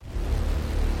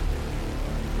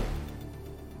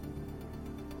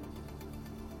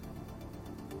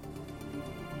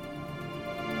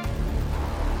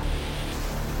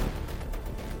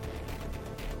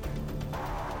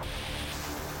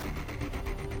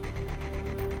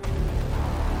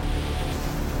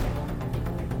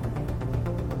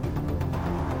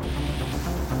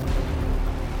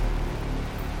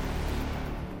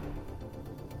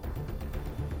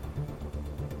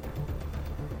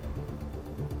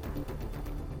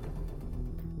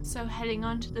So heading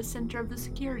on to the center of the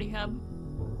security hub.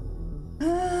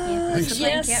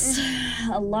 Yes,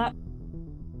 a lot.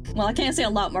 Well, I can't say a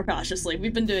lot more cautiously.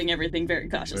 We've been doing everything very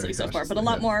cautiously so far, but a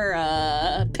lot more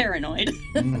paranoid.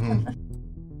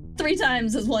 Mm-hmm. 3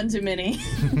 times is one too many.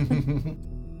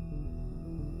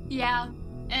 Yeah,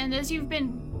 and as you've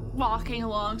been walking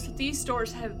along, so these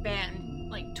doors have been,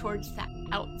 like, towards the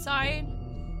outside.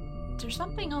 There's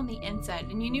something on the inside,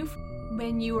 and you knew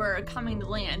when you were coming to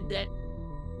land that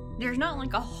there's not,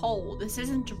 like, a hole. This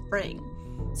isn't a ring.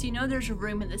 So you know there's a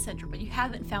room in the center, but you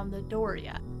haven't found the door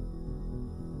yet.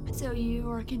 So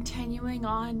you are continuing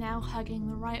on, now hugging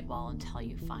the right wall until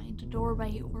you find a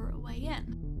doorway or a way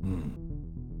in.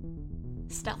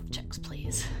 Stealth checks,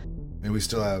 please. And we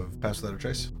still have Pass Without a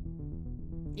Trace?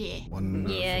 Yeah.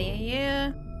 Wonderful.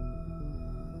 Yeah.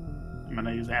 I'm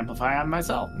gonna use Amplify on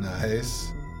myself.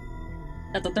 Nice.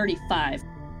 That's a 35.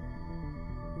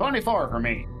 24 for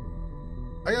me.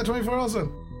 I got 24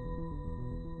 also.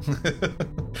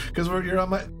 Because you're on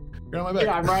my back.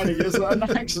 Yeah, I'm riding you, so I'm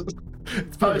not actually...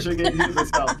 Probably should get you the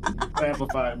stuff to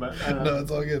Amplify, but... No,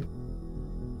 it's all good.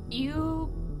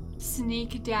 You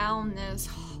sneak down this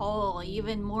hall,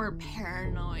 even more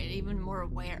paranoid, even more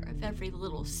aware of every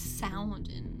little sound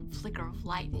and flicker of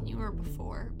light than you were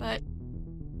before, but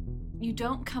you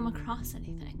don't come across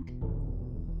anything.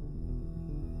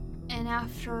 And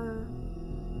after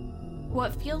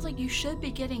what feels like you should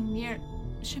be getting near,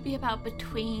 should be about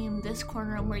between this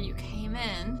corner and where you came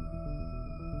in,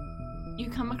 you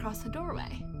come across a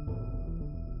doorway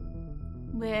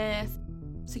with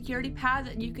security pad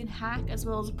that you can hack, as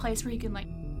well as a place where you can, like,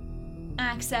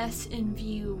 access and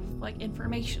view, like,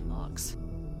 information logs.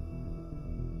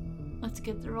 Let's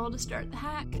get the roll to start the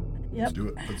hack. Yep.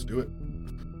 Let's do it.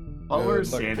 While we're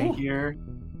standing here...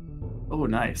 Oh,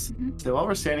 nice. Mm-hmm. So while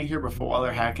we're standing here while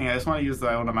they're hacking, I just want to use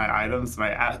one of my items,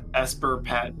 my Esper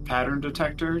pattern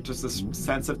detector, just to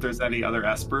sense if there's any other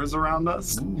Espers around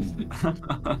us.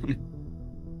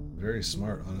 Very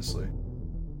smart, honestly.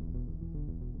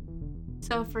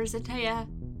 So for Zatea,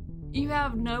 you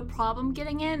have no problem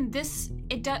getting in.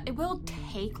 It will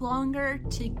take longer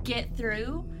to get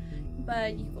through,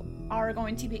 but you are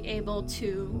going to be able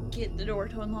to get the door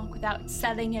to unlock without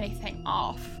setting anything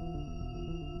off.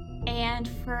 And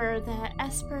for the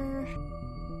Esper...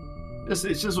 It's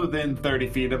just within 30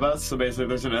 feet of us, so basically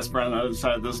there's an Esper on the other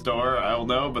side of this door. I'll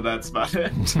know, but that's about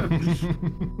it.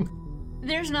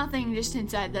 There's nothing just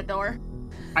inside the door.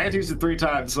 I had to use it 3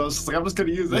 times, so I was just like, I'm just going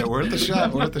to use it. Yeah, we're at the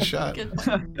shot. Good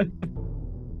point.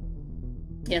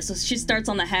 Yeah, so she starts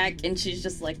on the hack, and she's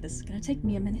just like, this is going to take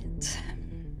me a minute.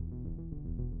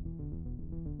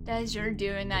 As you're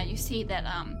doing that, you see that,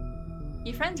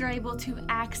 your friends are able to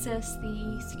access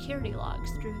the security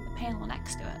logs through the panel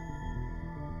next to it.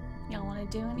 Y'all want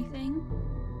to do anything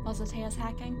while Zatea's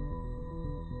hacking?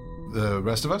 The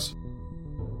rest of us?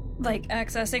 Like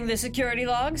accessing the security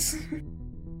logs?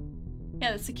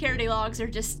 Yeah, the security logs are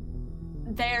just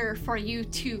there for you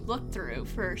to look through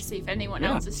for see if anyone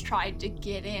else has tried to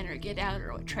get in or get out,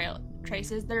 or what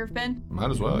traces there have been. Might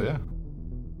as well, yeah.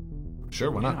 Sure,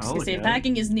 why not? If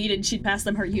hacking is needed, she'd pass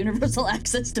them her universal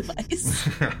access device.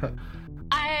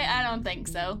 I don't think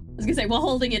so. I was gonna say, while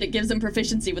holding it, it gives them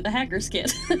proficiency with the hacker's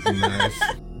kit. Nice.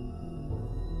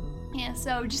 Yeah,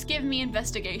 so just give me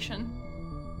investigation.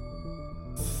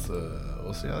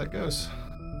 We'll see how that goes.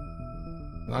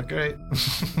 Not great.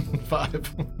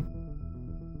 5.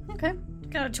 Okay,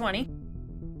 got a 20.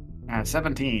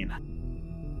 17.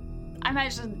 I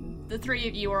imagine the 3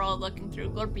 of you are all looking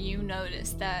through Glurpy. You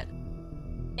notice that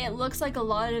it looks like a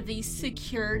lot of these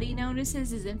security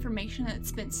notices is information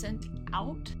that's been sent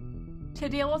out to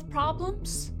deal with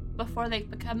problems before they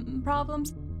become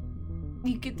problems.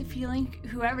 You get the feeling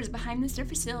whoever's behind this, their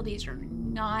facilities are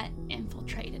not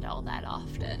infiltrated all that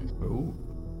often. Ooh.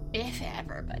 If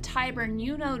ever. But Tyburn,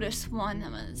 you noticed one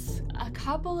that was a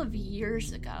couple of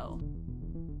years ago.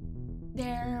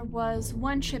 There was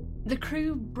one ship, the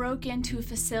crew broke into a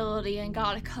facility and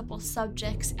got a couple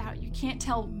subjects out. You can't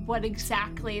tell what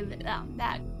exactly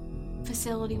that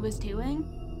facility was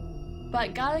doing,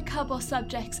 but got a couple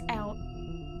subjects out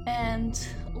and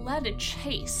led a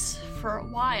chase for a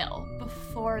while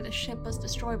before the ship was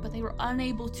destroyed, but they were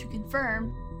unable to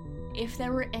confirm if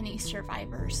there were any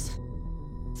survivors.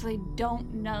 So they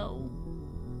don't know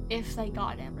if they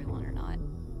got everyone or not.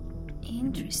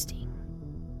 Interesting.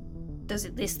 Does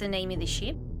it list the name of the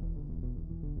ship?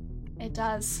 It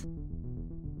does.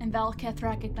 And Velketh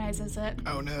recognizes it.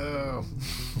 Oh no.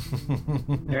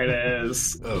 There it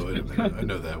is. Oh, wait a minute. I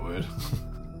know that word.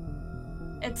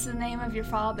 It's the name of your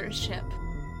father's ship.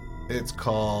 It's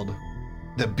called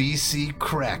the BC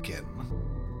Kraken.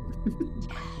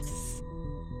 Yes.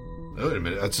 Oh, wait a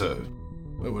minute, that's a...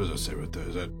 What does that say right there?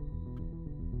 Is that...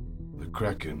 The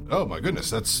Kraken? Oh my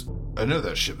goodness, I know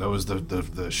that ship. That was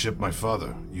the ship my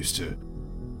father used to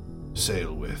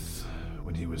sail with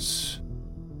when he was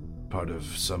part of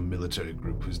some military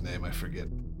group whose name I forget.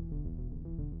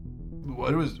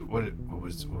 What was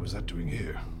that doing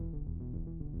here?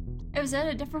 It was at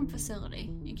a different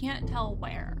facility. You can't tell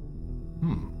where.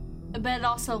 But it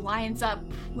also lines up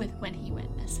with when he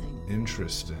went missing.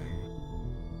 Interesting.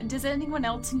 Does anyone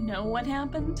else know what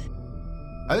happened?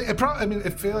 I think I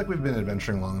feel like we've been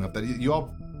adventuring long enough that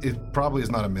it probably is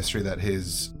not a mystery that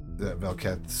that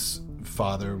Velketh's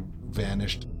father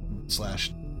vanished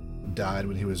 / died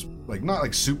when he was like not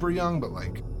like super young, but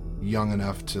like young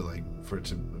enough to like for it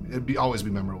to always be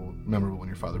memorable when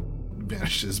your father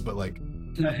vanishes, but like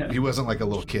he wasn't like a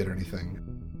little kid or anything.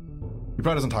 He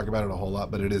probably doesn't talk about it a whole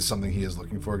lot, but it is something he is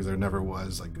looking for because there never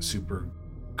was like a super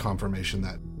confirmation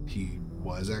that he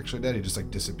was actually dead. He just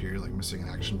like disappeared, like missing in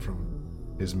action from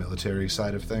his military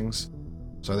side of things.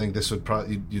 So I think this would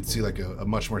probably, you'd see like a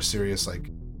much more serious like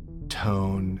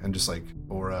tone and just like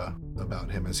aura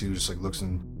about him as he just like looks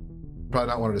and probably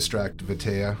not want to distract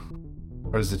Zatea,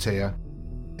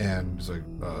 and he's like,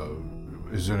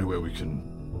 is there any way we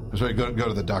can, go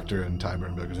to the doctor and Tiber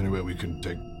and be like, is there any way we can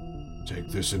take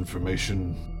this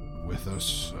information with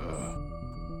us?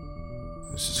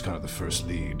 This is kind of the first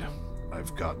lead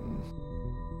I've gotten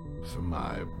for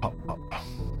my pop-up.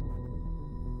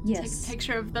 Yes. Take a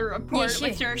picture of the report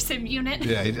with your sim unit.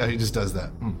 Yeah, he just does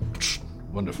that.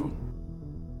 Wonderful.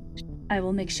 I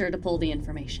will make sure to pull the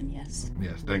information, yes.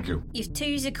 Yes, thank you. If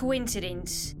 2's a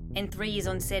coincidence and 3 is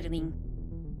unsettling,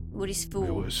 what is 4?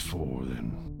 It was 4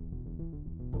 then.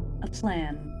 A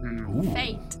plan. Ooh.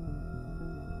 Fate.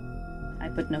 I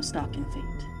put no stock in fate.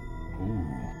 Ooh.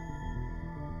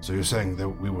 So you're saying that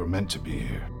we were meant to be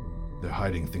here? They're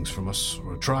hiding things from us,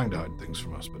 or trying to hide things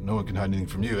from us, but no one can hide anything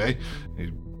from you, eh?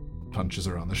 He punches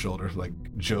her on the shoulder, like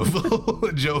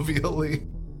jovially.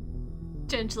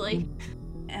 Gently.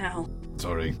 Ow.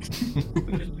 Sorry.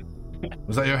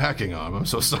 Was that your hacking arm? I'm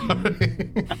so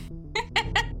sorry.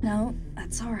 No,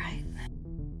 that's all right.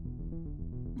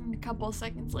 And a couple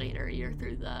seconds later, you're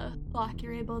through the lock.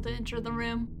 You're able to enter the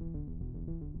room.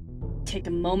 Take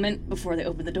a moment before they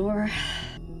open the door.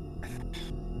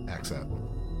 Axe out.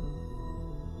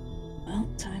 Well,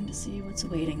 time to see what's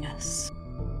awaiting us.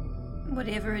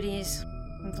 Whatever it is,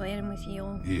 I'm glad I'm with you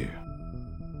all. Yeah.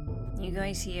 You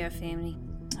guys see our family.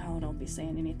 Oh, don't be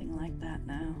saying anything like that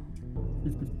now.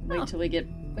 Wait till we get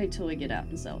out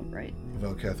and celebrate.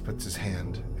 Velketh puts his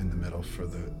hand in the middle for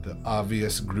the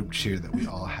obvious group cheer that we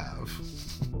all have.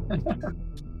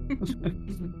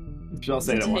 She'll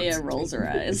say it Zatea once. rolls her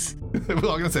eyes. We're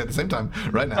all gonna say it at the same time,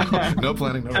 right now. No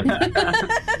planning, no ready.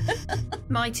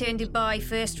 My turn to buy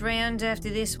first round. After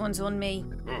this one's on me.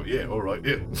 Oh yeah, all right,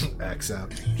 yeah. Axe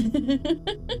out.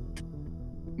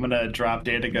 I'm gonna drop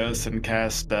Data Ghost and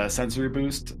cast Sensory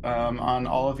Boost on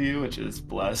all of you, which is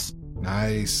Bless.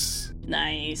 Nice.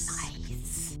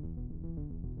 Nice.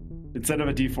 Instead of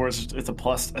a D4, it's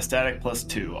a static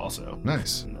 +2 also.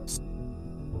 Nice.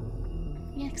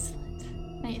 Excellent.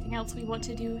 Anything else we want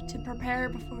to do to prepare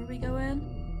before we go in?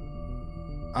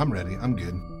 I'm ready. I'm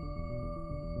good.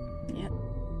 Yep.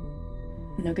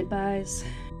 No goodbyes.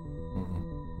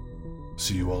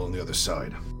 See you all on the other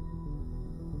side.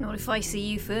 Not if I see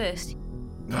you first.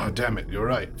 Oh, damn it. You're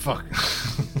right. Fuck.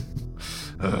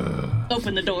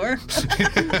 Open the door.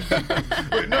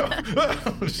 Wait, no.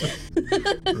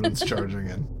 Runs charging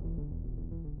in.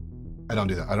 I don't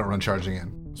do that. I don't run charging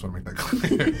in. Just want to make that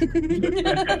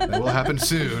clear. That will happen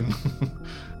soon.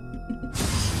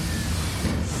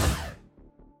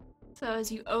 So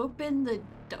as you open the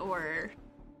door,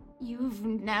 you've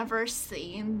never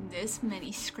seen this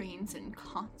many screens and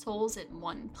consoles in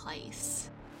one place.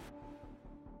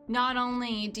 Not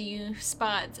only do you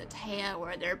spot Zatea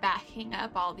where they're backing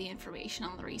up all the information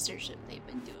on the research that they've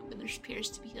been doing, but there appears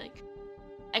to be like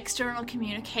external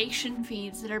communication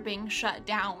feeds that are being shut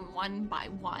down one by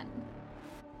one.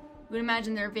 You would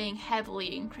imagine they're being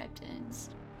heavily encrypted.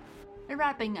 They're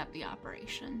wrapping up the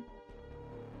operation.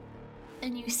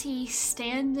 And you see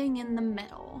standing in the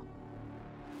middle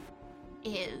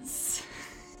is...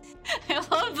 I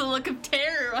love the look of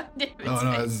terror on David's Oh,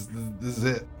 no, face. this is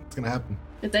it. It's gonna happen.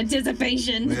 It's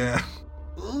anticipation. Yeah.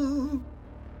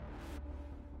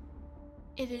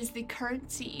 It is the current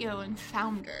CEO and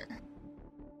founder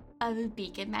of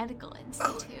Beacon Medical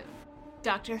Institute,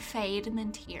 Dr. Fade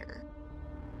Mentir.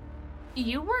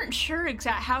 You weren't sure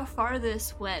exactly how far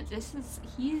this went.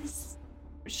 He's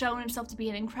shown himself to be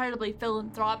an incredibly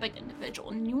philanthropic individual,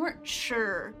 and you weren't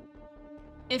sure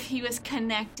if he was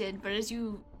connected, but as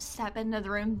you step into the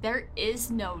room, there is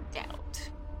no doubt.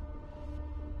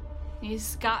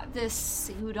 He's got this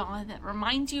suit on that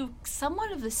reminds you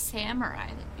somewhat of the samurai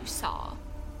that you saw.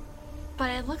 But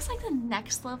it looks like the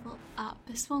next level up.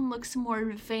 This one looks more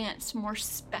advanced, more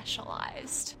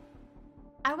specialized.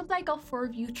 I would like all four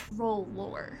of you to roll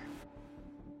lore.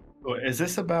 Is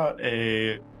this about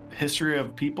a history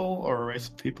of people or a race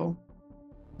of people?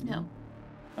 No.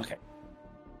 Okay.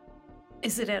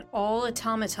 Is it at all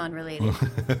automaton related?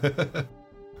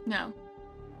 No.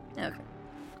 Okay.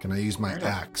 Can I use my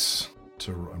axe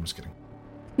to... I'm just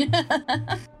kidding.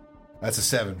 That's a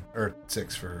 7, or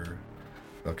 6 for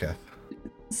Velketh.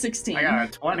 16. I got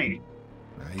a 20.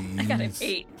 Nice. I got an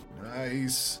 8.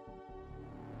 Nice.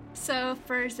 So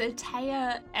for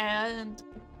Zatea and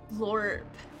Lorb,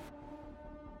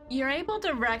 you're able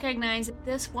to recognize that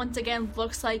this once again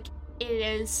looks like it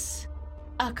is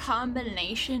a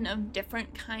combination of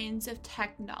different kinds of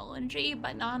technology,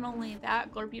 but not only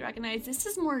that, Lorb, you recognize this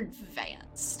is more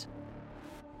advanced.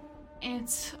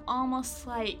 It's almost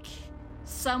like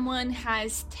someone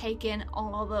has taken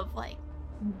all of like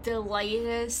the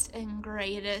latest and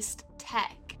greatest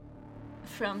tech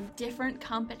from different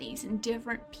companies and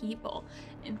different people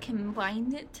and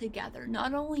combined it together,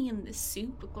 not only in the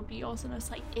suit, but you also notice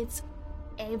like it's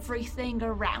everything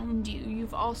around you.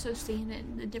 You've also seen it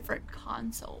in the different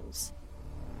consoles.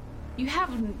 You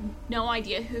have no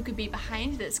idea who could be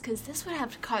behind this, because this would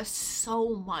have to cost so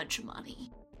much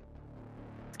money.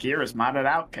 Gear is modded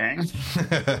out, King.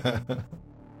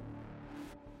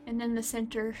 And in the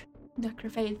center,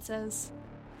 Necrophade says,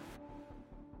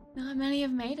 "Not many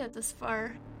have made it this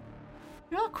far.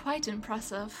 You're all quite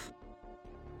impressive.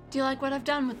 Do you like what I've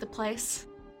done with the place?"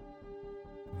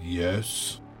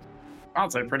 Yes. I'd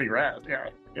say pretty rad.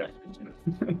 Yeah.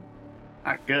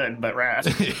 Not good, but rad.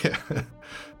 Yeah.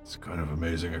 It's kind of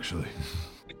amazing, actually.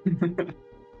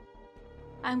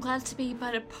 I'm glad to be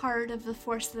but a part of the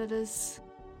force that is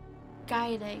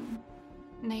guiding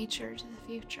nature to the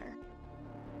future.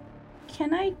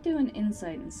 Can I do an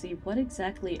insight and see what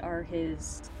exactly are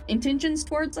his intentions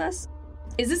towards us?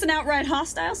 Is this an outright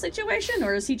hostile situation,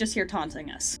 or is he just here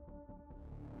taunting us?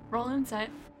 Roll insight.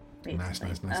 Wait, Nice.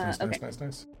 okay.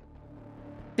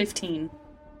 15.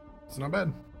 It's not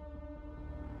bad.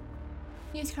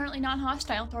 He's currently not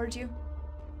hostile towards you.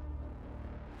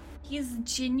 He's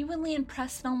genuinely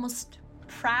impressed and almost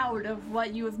proud of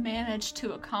what you have managed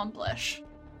to accomplish.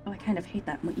 Oh, I kind of hate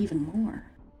that even more.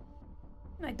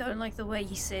 I don't like the way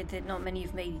he said that not many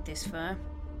have made it this far.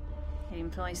 It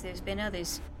implies there's been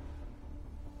others.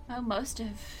 Well, most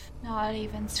have not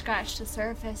even scratched the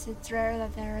surface. It's rare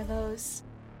that there are those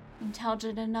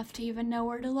intelligent enough to even know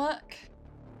where to look.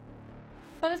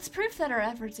 But it's proof that our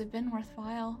efforts have been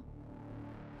worthwhile.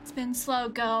 It's been slow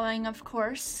going, of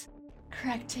course,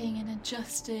 correcting and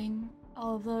adjusting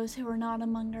all of those who are not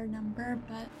among our number,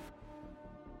 but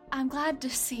I'm glad to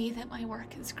see that my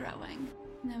work is growing.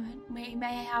 We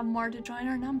may have more to join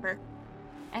our number.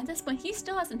 At this point, he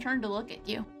still hasn't turned to look at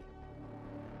you.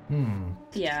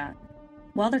 Yeah.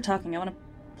 While they're talking, I want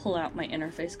to pull out my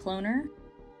interface cloner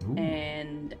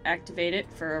and activate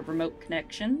it for a remote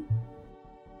connection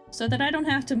so that I don't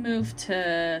have to move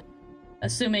to,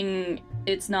 assuming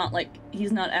it's not like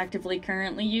he's not actively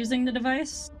currently using the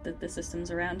device, that the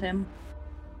system's around him.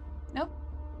 Nope.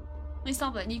 At least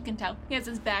not that you can tell. He has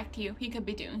his back to you. He could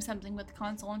be doing something with the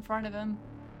console in front of him.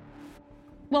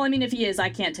 Well, I mean, if he is, I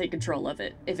can't take control of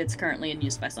it if it's currently in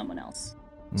use by someone else.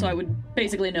 So I would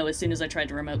basically know as soon as I tried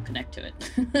to remote connect to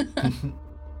it.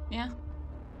 Yeah.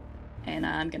 And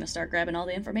I'm gonna start grabbing all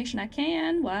the information I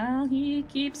can while he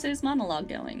keeps his monologue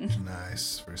going.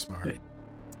 Nice. Very smart.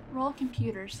 Roll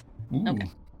computers. Ooh. Okay.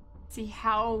 See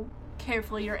how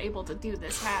carefully you're able to do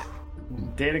this hack.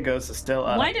 Data Ghost is still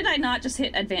up. Why did I not just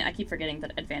hit advantage? I keep forgetting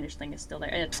that advantage thing is still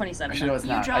there. 27. Actually, no, it's You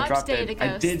not. I dropped dropped Data it. I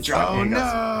Ghost. did drop Oh,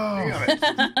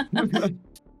 Data no! Ghost.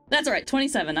 That's alright,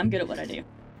 27. I'm good at what I do.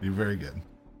 You're very good.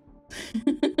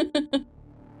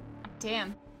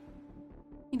 Damn.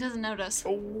 He doesn't notice.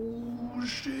 Oh,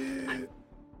 shit.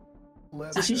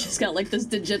 So she's just got like this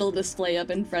digital display up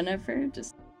in front of her,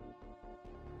 just...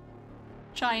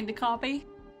 Trying to copy?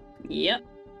 Yep.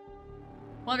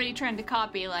 What are you trying to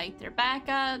copy? Like their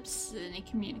backups? Any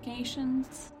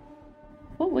communications?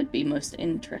 What would be most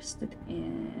interested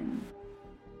in?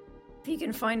 If you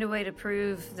can find a way to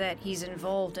prove that he's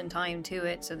involved in time to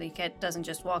it so the cat doesn't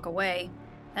just walk away,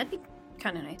 that'd be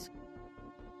kind of nice.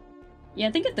 Yeah,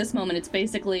 I think at this moment it's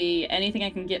basically anything I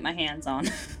can get my hands on.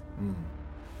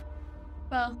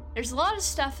 Well, there's a lot of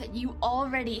stuff that you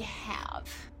already have.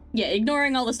 Yeah,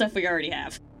 ignoring all the stuff we already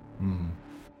have.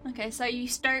 Okay, so you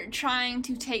start trying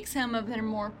to take some of them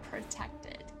more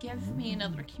protected. Give me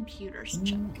another computer's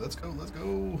check. Let's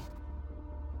go.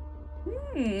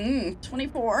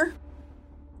 24.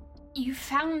 You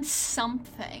found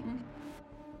something,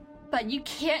 but you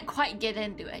can't quite get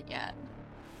into it yet.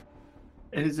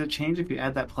 Does it change if you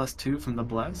add that +2 from the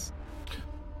bless?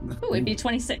 Ooh, it'd be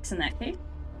 26 in that case.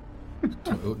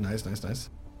 Oh, nice.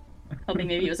 Hoping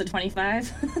maybe it was a 25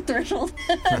 threshold.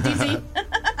 DC.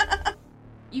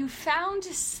 You found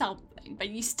something, but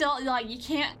you still, you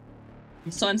can't...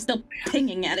 So I'm still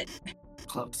pinging at it.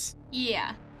 Close.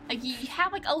 Yeah. You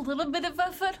have, a little bit of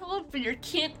a foothold, but you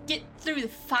can't get through the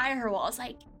firewalls.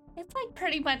 It's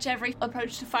pretty much every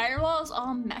approach to firewalls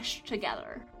all meshed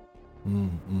together.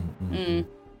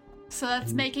 So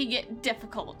that's making it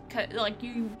difficult.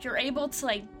 You're able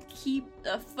to, keep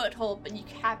a foothold, but you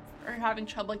are having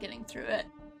trouble getting through it.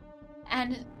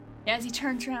 And as he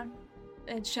turns around,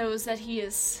 it shows that he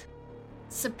is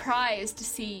surprised to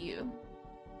see you.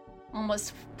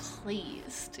 Almost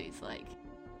pleased. He's like,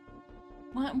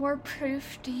 what more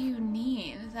proof do you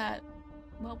need that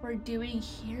what we're doing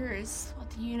here is what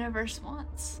the universe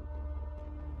wants?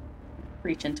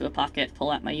 Reach into a pocket,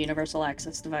 pull out my universal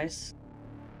access device.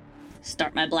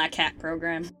 Start my black hat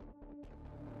program.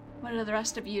 What do the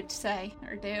rest of you say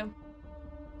or do?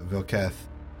 Velketh,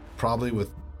 probably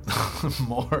with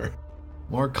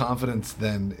more confidence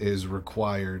than is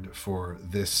required for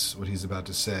this, what he's about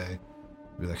to say,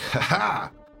 be like, ha!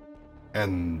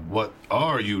 And what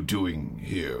are you doing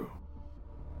here?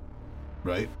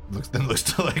 Right? Looks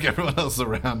to everyone else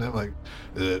around him,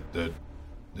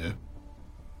 yeah.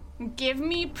 Give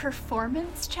me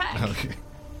performance check. Okay.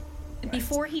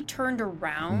 Before he turned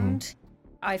around,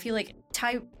 I feel like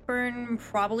Tyburn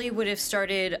probably would have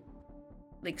started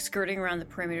skirting around the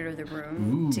perimeter of the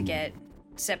room to get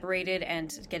separated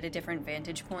and get a different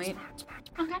vantage point.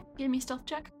 Okay, give me stealth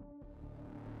check.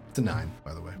 It's a 9,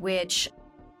 by the way. Which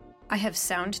I have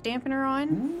sound dampener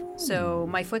on, so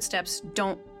my footsteps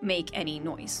don't make any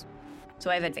noise.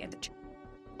 So I have advantage.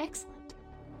 Excellent.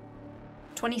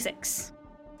 26.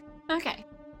 Okay.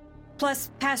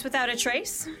 Plus pass without a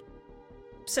trace.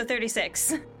 So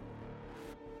 36.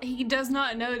 He does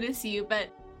not notice you, but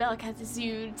Velketh, as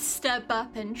you step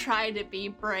up and try to be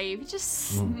brave, just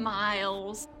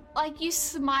smiles. You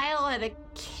smile at a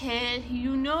kid.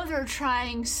 You know they're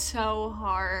trying so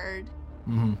hard.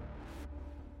 Mm-hmm.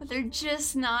 But they're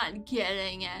just not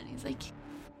getting it. He's like,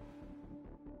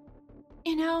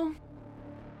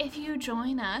 if you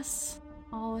join us,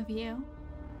 all of you,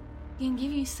 we can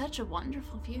give you such a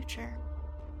wonderful future.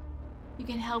 You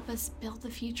can help us build the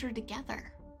future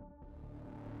together.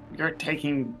 You're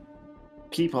taking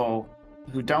people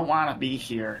who don't want to be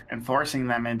here and forcing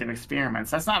them into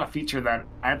experiments. That's not a feature that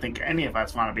I think any of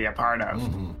us want to be a part of,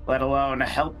 let alone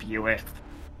help you with.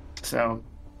 So,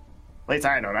 at least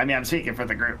I don't. I'm speaking for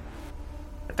the group.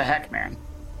 What the heck, man?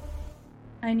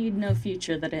 I need no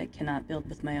future that I cannot build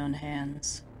with my own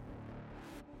hands.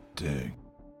 Dang.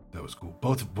 That was cool.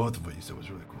 Both of what you said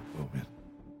was really cool. Oh, man.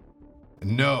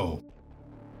 No.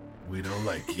 We don't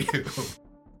like you.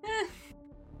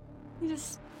 He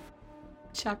just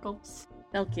chuckles.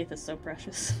 Velketh is so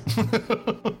precious.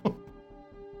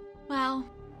 Well,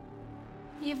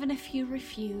 even if you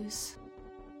refuse,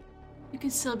 you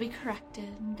can still be corrected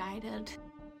and guided.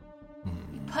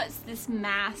 He puts this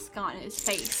mask on his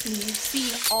face, and you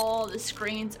see all the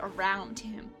screens around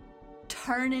him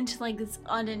turn into this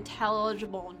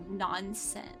unintelligible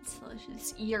nonsense.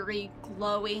 This eerie,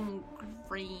 glowing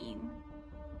green.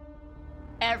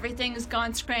 Everything's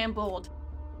gone scrambled.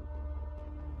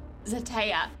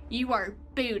 Zatea, you are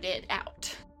booted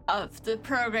out of the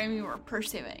program you were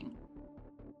pursuing.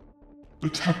 The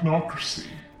technocracy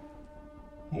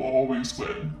will always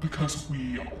win because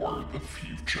we are the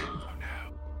future.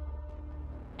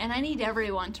 And I need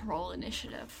everyone to roll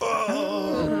initiative.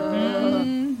 Oh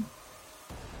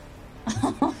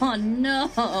no.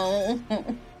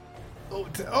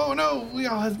 Oh no, we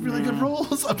all had really good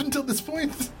rolls up until this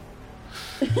point.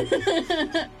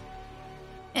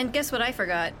 And guess what I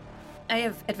forgot? I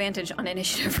have advantage on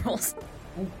initiative rolls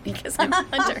because I'm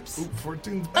hunter.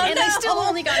 14's better. And I still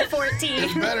only got a 14.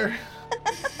 It's better.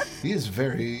 He is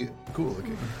very cool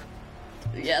looking.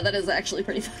 Yeah, that is actually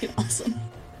pretty fucking awesome.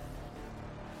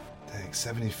 Dang,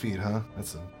 70 feet, huh?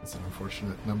 That's an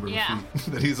unfortunate number of Yeah.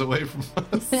 feet that he's away from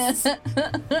us.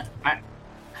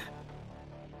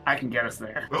 I can get us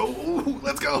there. Oh,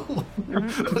 let's go.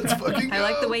 Let's fucking go. I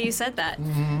like the way you said that.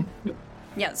 Mm-hmm.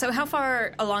 Yeah, so how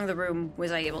far along the room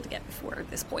was I able to get before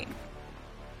this point?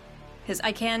 Because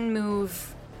I can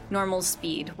move normal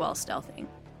speed while stealthing.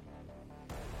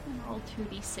 roll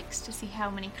 2d6 to see how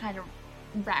many kind of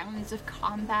rounds of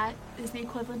combat is the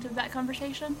equivalent of that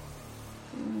conversation.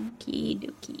 Okie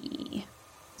dokie.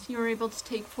 So you were able to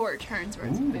take 4 turns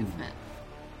worth of movement.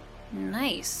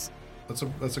 Nice.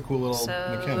 That's a cool little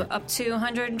So mechanic. up to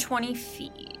 120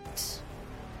 feet.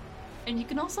 And you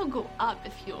can also go up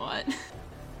if you want.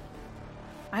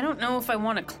 I don't know if I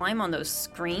want to climb on those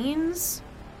screens.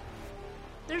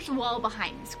 There's a wall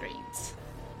behind the screens.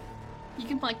 You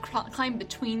can like climb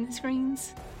between the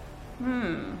screens.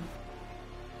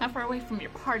 How far away from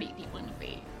your party do you want to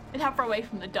be? And how far away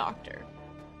from the doctor?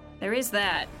 There is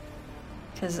that.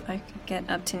 Because I could get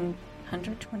up to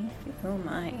 120 feet. Oh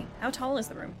my. How tall is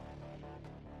the room?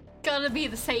 Gotta be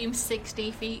the same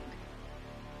 60 feet.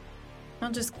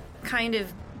 I'll just kind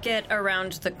of get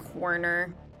around the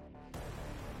corner.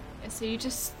 So you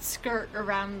just skirt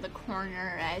around the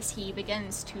corner as he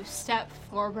begins to step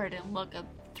forward and look up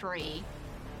 3.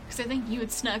 Because I think you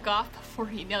had snuck off before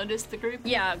he noticed the group.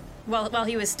 Yeah, while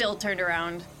he was still turned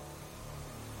around.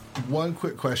 One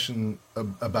quick question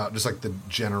about just like the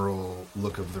general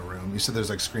look of the room. You said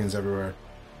there's like screens everywhere.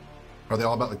 Are they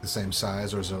all about like the same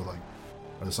size, or is there like,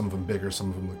 are some of them bigger, some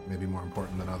of them like maybe more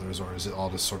important than others, or is it all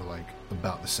just sort of like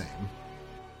about the same?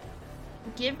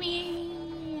 Give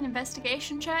me an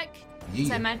investigation check.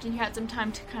 Because I imagine you had some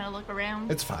time to kind of look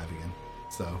around. It's 5 again,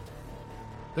 so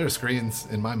there are screens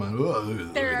in my mind.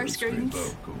 There are screens.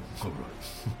 Oh, cool. All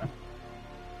right.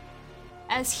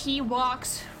 As he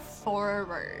walks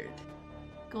forward,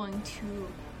 going to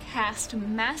cast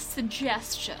Mass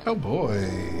Suggestion Oh boy.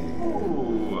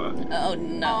 Ooh. Oh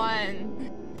no.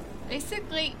 on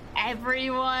basically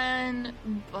everyone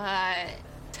but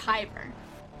Tyburn.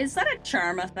 Is that a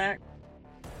charm effect?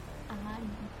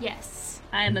 Yes.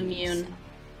 I am immune.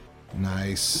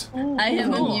 Nice. I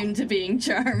am Cool. immune to being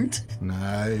charmed.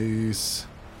 Nice.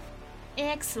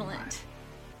 Excellent.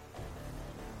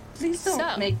 Please don't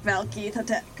So- make Valkeith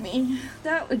attack me.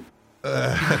 That would.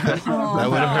 That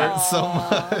would have hurt so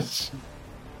much.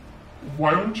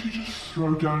 Why don't you just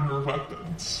throw down your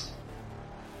weapons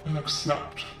and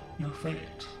accept your fate?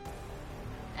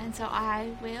 And so I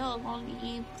will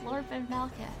need Glorp and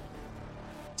Valka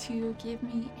to give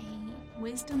me a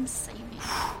wisdom saving.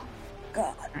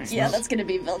 God. Yeah, that's gonna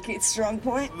be Valkeith's strong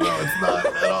point. No, it's not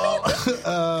at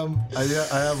all. I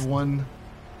have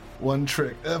one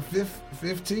trick.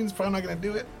 15's probably not gonna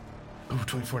do it. Oh,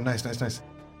 24. Nice.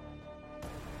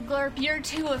 Glorp, you're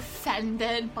too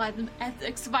offended by the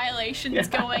ethics violations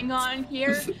going on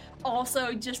here.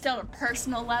 Also, just on a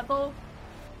personal level,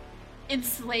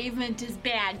 enslavement is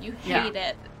bad. You hate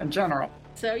it. In general.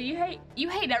 So you hate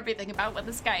everything about what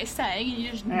this guy is saying, and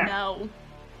you just know.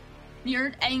 You're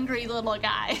an angry little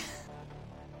guy.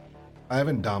 I have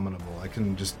Indomitable. I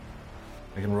can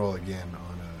roll again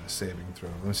on a saving throw.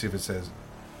 Let me see if it says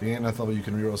being at enough level you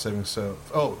can reroll saving. So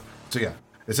yeah,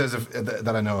 it says if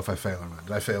that I know if I fail or not.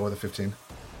 Did I fail with a 15?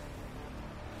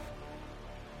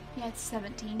 Yeah, it's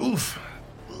 17. Oof.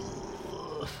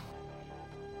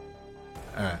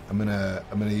 All right, I'm gonna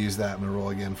use that. I'm gonna roll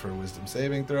again for a wisdom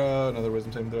saving throw, another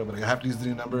wisdom saving throw, but I have to use the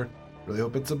new number. Really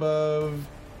hope it's above.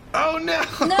 Oh no!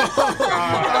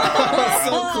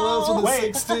 So close with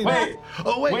a 16. Wait.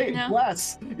 Oh wait. Wait, No.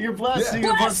 bless. You're blessed. Yeah. You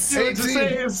get +2 to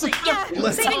 18. saves.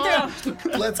 Yeah, saving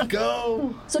throw. Let's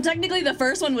go. So technically, the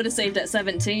first one would have saved at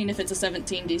 17 if it's a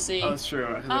 17 DC. Oh, that's true. I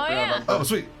Oh, forgot yeah. about that. Oh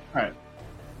sweet. All right.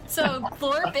 So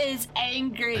Glorp is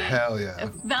angry. Hell yeah.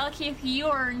 Valkeith, you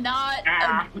are not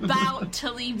about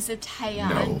to leave Zatea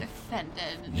No.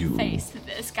 undefended in You- the face of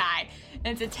this guy.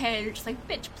 And Zatea, you're just like,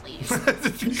 bitch, please.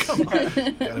 Come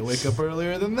on. Gotta wake up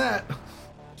earlier than that.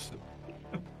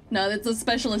 No, that's a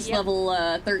specialist Yep.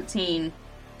 level 13.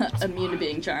 Immune to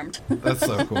being charmed. That's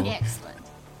so cool. Excellent.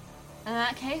 In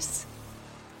that case,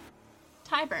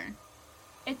 Tyburn,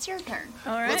 it's your turn.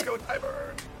 All right. Let's go,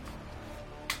 Tyburn.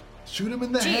 Shoot him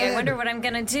in the Gee, head. I wonder what I'm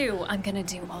gonna do. I'm gonna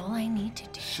do all I need to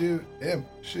do. Shoot him.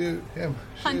 Shoot him.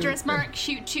 Hunter's shoot mark,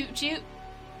 shoot, shoot, shoot.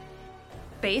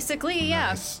 Basically,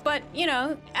 yeah. Nice. But you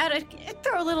know,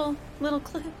 throw a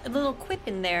little quip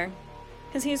in there,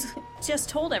 because he's just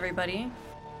told everybody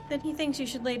that he thinks you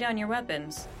should lay down your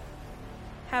weapons.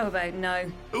 How about no?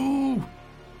 him. Ooh.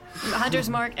 Hunter's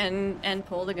mark and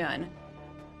pull the gun.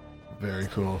 Very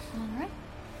cool. All right,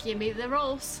 give me the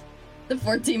rolls. The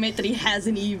 4 teammate that he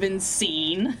hasn't even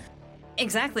seen.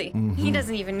 Exactly. Mm-hmm. He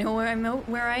doesn't even know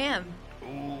where I am.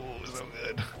 Ooh, so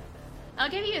good. I'll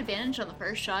give you advantage on the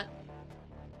first shot.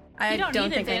 I You don't don't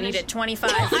need think I need advantage. it. 25.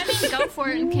 Well, I mean, go for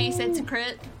it in case it's a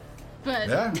crit. But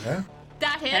Yeah.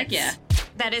 that hits. Heck yeah.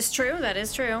 That is true. That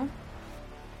is true.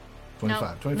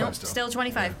 25. 25 Nope, still. still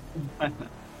 25.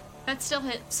 That still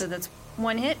hits. So that's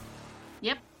one hit.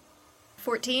 Yep.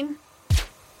 14.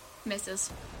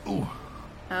 Misses. Ooh.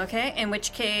 Okay, in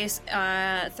which case,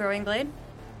 throwing blade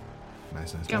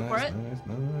Nice. Go for it.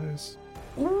 Nice.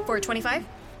 for 25.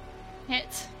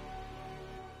 Hit.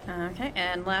 Okay,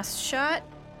 and last shot.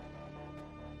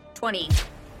 20.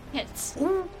 Hits.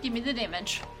 Give me the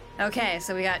damage. Okay,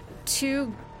 so we got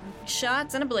 2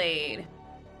 shots and a blade.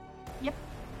 Yep.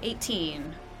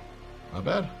 18. Not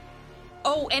bad.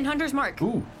 Oh, and Hunter's Mark.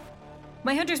 Ooh.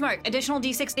 My Hunter's Mark, additional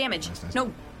D6 damage. Nice.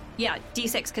 No, yeah,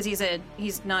 D6, because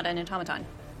he's not an automaton.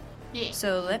 Yeah.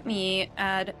 So let me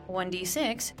add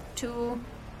 1d6 to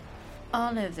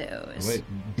all of those. Wait,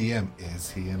 DM,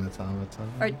 is he an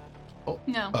automaton? Or,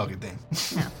 No. Oh, good dang.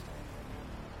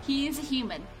 He is a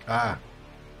human. Ah,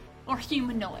 Or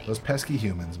humanoid. those pesky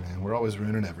humans, man. We're always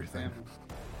ruining everything.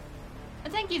 I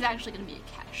think he's actually going to be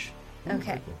a cash.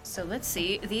 okay, so let's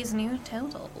see these new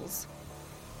totals.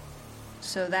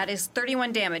 So that is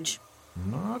 31 damage.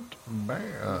 Not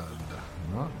bad.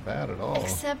 Not bad at all.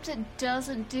 Except it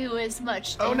doesn't do as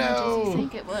much Oh, damage as no. you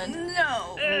think it would.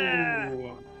 No!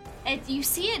 Ooh. You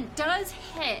see it does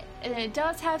hit, and it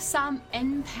does have some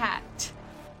impact.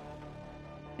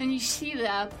 And you see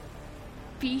the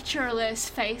featureless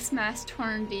face mask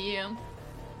turn to you.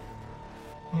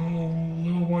 Oh,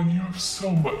 little one, you have so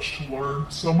much to learn,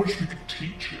 so much we could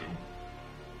teach you.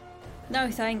 No,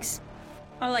 thanks.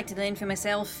 I like to learn for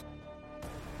myself.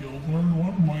 You'll learn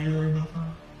one way or another.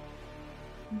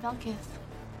 Velkith,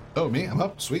 Oh, me? I'm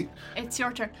up? Sweet. it's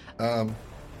your turn. Um,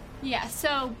 Yeah,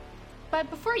 so, but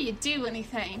before you do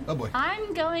anything, Oh, boy.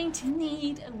 I'm going to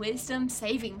need a wisdom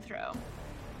saving throw.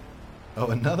 oh,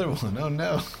 another one. Oh,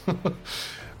 no.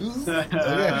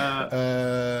 Okay.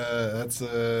 That's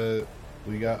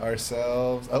we got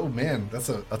ourselves. Oh, man. That's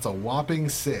a whopping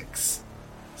 6.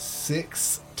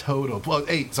 6 total. Well,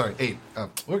 8. Sorry, 8. Oh,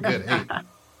 we're good. 8.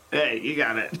 Hey, you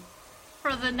got it.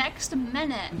 For the next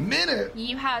minute,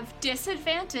 you have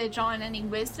disadvantage on any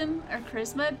wisdom or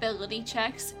charisma ability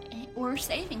checks or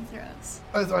saving throws.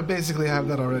 I basically have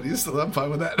that already, so I'm fine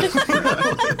with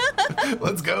that.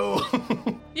 Let's go.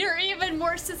 You're even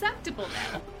more susceptible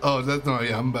now. Oh, that's no,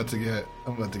 yeah. I'm about to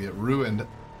get ruined.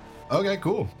 Okay,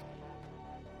 cool.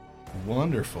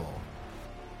 Wonderful.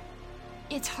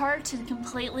 It's hard to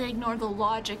completely ignore the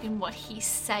logic in what he's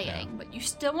saying, but you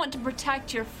still want to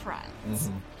protect your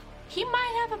friends. He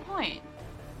might have a point.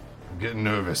 I'm getting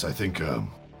nervous. I think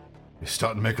he's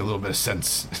starting to make a little bit of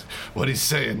sense. What he's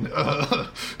saying.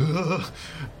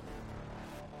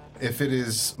 If it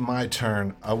is my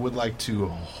turn, I would like to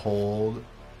hold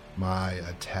my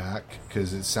attack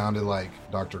because it sounded like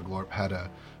Dr. Glorp had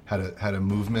a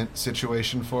movement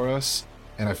situation for us,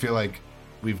 and I feel like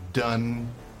we've done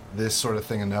this sort of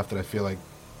thing enough that I feel like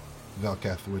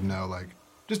Velketh would know. Like,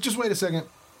 just wait a second,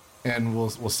 and we'll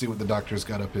see what the doctor's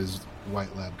got up his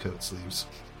white lab coat sleeves.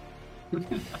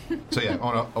 So yeah, I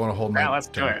want to hold my. Yeah, let's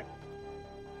do turn. it.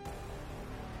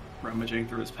 Rummaging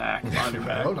through his pack on your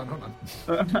back. Hold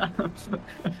on.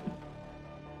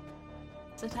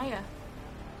 So Taya,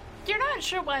 you're not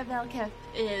sure why Velketh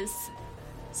is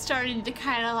starting to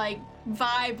kind of like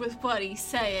vibe with what he's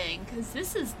saying, because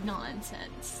this is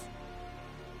nonsense.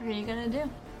 What are you gonna do?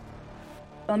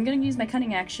 Well, I'm gonna use my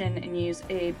cunning action and use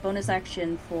a bonus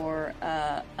action for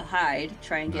a hide,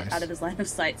 try and get Nice. out of his line of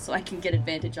sight so I can get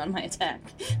advantage on my attack.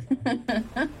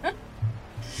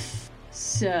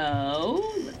 So,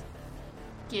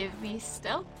 Give me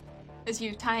stealth as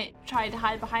you tried to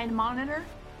hide behind a monitor.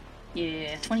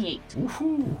 yeah, 28.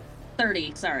 Woohoo!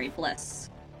 30, sorry, bless.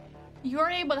 You are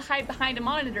able to hide behind a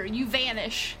monitor. You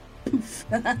vanish.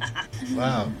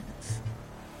 Wow.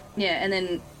 Yeah, and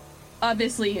then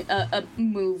obviously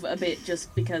move a bit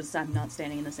just because I'm not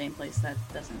standing in the same place. That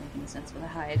doesn't make any sense with a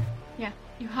hide. Yeah,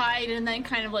 you hide and then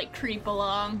kind of like creep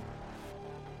along.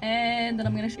 And then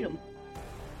I'm gonna shoot him.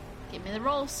 Give me the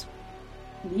rolls.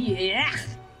 Yeah!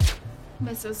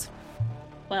 Misses.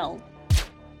 Well,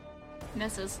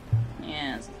 Misses.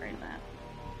 yeah, I was afraid of that.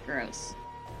 Gross.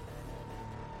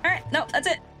 Alright, no, that's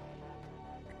it.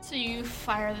 So you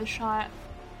fire the shot.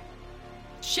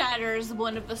 Shatters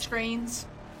one of the screens.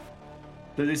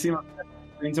 Does he seem like the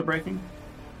screens are breaking?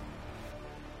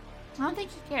 I don't think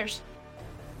he cares.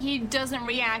 He doesn't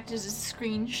react as his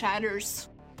screen shatters.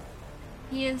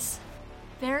 He is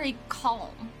very calm.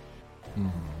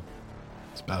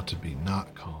 It's about to be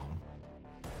not calm.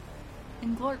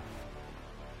 And Glorp,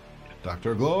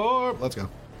 Dr. Glorp, let's go.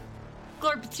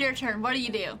 Glorp, it's your turn. What do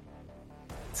you do?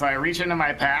 So I reach into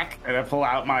my pack and I pull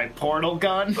out my portal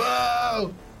gun.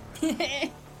 Whoa! Does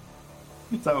that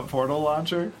have a portal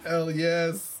launcher? Hell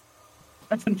yes.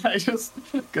 And I just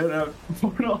gonna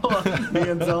portal me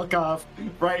and Zelkov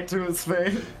right to his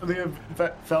face, the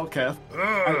Velketh.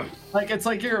 Like it's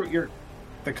like you're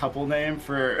the couple name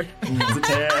for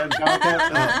Zatea and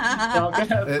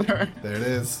Velketh. There it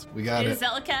is. We got it.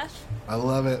 Zelkash? I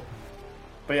love it.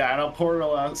 But yeah, and I'll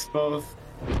portal us both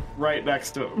right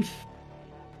next to him.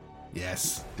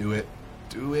 Yes, do it.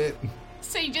 Do it.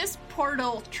 So you just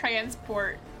portal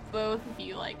transport both of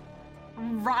you, like,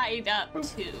 right up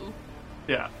to...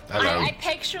 Yeah. I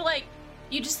picture, like,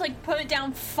 you just, like, put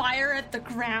down fire at the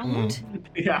ground,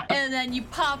 Yeah. and then you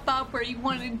pop up where you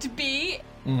wanted to be,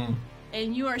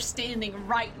 and you are standing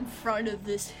right in front of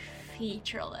this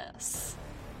featureless.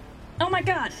 Oh my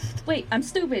god! Wait, I'm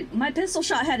stupid. My pistol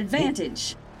shot had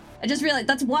advantage. I just realized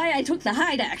that's why I took the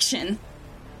hide action.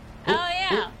 Oh,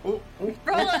 yeah. Roll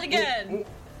it again.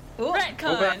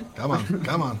 Retcon.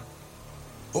 Come on.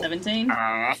 17.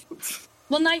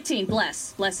 Well, 19.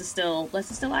 Bless. Bless is still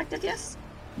active. Yes.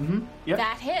 Yep.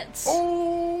 That hits.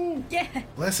 Oh, Yeah.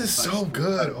 Bless is so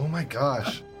good. Oh my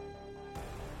gosh.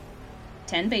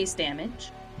 10 base damage,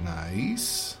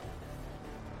 Nice.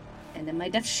 and then my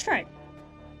death strike.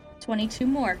 22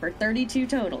 more for 32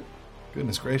 total.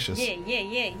 Goodness gracious. Yeah.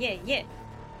 Oh.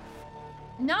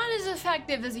 Not as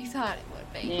effective as you thought it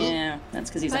would be. Yeah, that's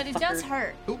because he's But a it fucker. does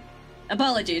hurt.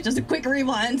 Apologies, just a quick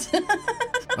rewind.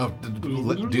 Oh,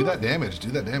 do that damage. Do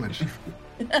that damage.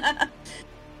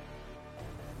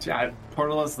 Yeah,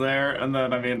 portal us there, and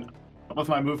then, I mean, with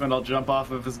my movement, I'll jump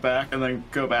off of his back and then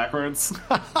go backwards.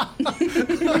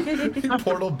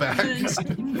 Portal back. Just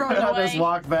run I'll away. just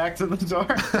walk back to the door.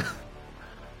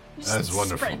 That's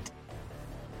wonderful. Sprint.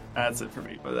 That's it for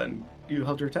me, but then you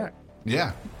held your attack.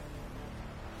 Yeah.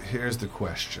 Here's the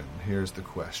question.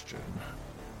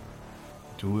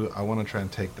 I want to try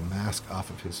and take the mask off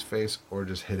of his face or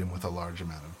just hit him with a large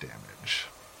amount of damage?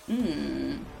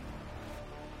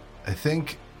 I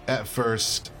think at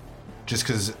first, just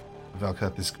because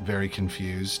Velketh is very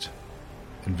confused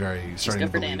and very starting to Just go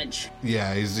for believe. damage.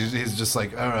 Yeah, he's just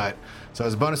like, all right. So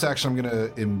as a bonus action, I'm gonna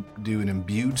do an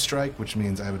imbued strike, which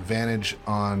means I have advantage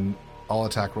on all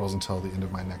attack rolls until the end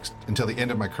of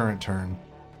my current turn.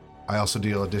 I also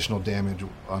deal additional damage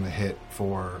on a hit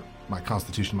for my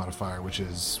Constitution modifier, which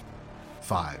is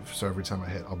 5. So every time I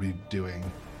hit, I'll be doing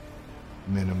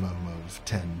minimum of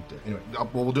 10. Anyway,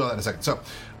 we'll do all that in a second. So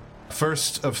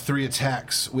first of 3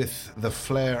 attacks with the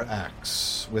flare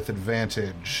axe with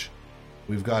advantage.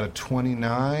 We've got a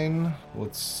 29.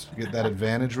 Let's get that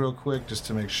advantage real quick just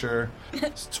to make sure.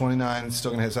 It's 29, it's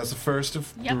still gonna hit. So that's the first of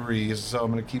 3. So I'm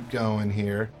gonna keep going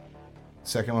here.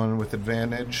 Second one with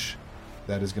advantage.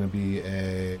 That is gonna be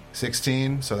a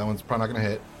 16. So that one's probably not gonna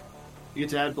hit. You get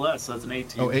to add bless, so that's an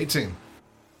 18. Oh, 18.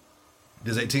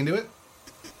 Does 18 do it?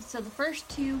 So the first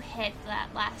 2 hit, that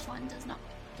last one does not.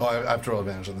 Oh, I have to roll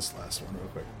advantage on this last one real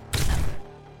quick.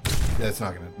 Yeah, it's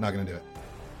not gonna do it.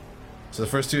 So the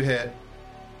first 2 hit.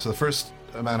 So the first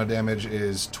amount of damage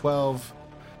is 12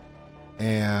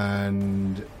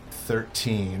 and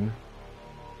 13.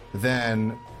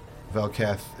 Then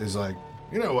Velketh is like,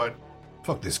 you know what?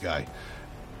 Fuck this guy.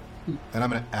 And I'm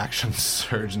gonna action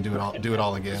surge and do it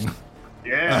all again.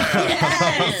 Yeah.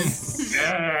 Yes!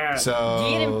 Yeah.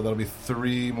 So that'll be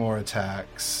 3 more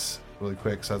attacks really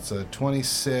quick. So that's a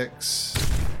 26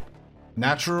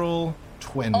 natural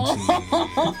 20 on the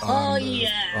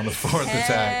 4th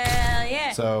attack. Hell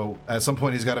yeah. So at some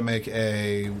point he's got to make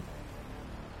a.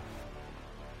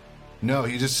 No,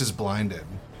 he just is blinded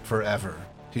forever.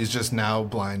 He's just now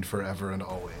blind forever and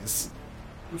always.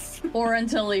 Or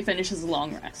until he finishes a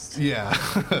long rest. Yeah.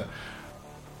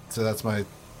 So that's my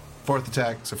 4th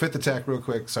attack. So 5th attack real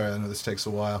quick. Sorry, I know this takes a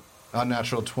while.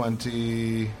 Unnatural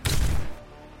 20.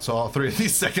 So all 3 of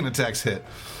these second attacks hit.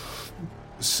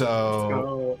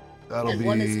 So that'll And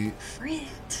one be is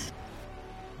crit.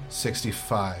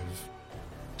 65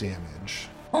 damage.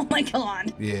 Oh my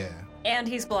god. Yeah. And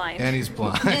he's blind. And he's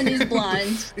blind. And he's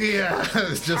blind. Yeah,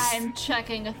 it's just. I'm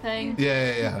checking a thing.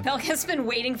 Yeah. Velketh's been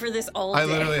waiting for this all day. I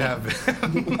literally have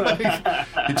been. Like,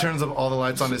 he turns up all the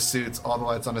lights on his suits, all the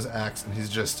lights on his axe, and he's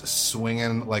just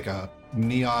swinging like a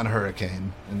neon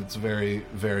hurricane. And it's very,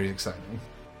 very exciting.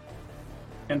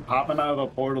 And popping out of a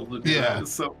portal to do that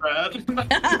is so rad.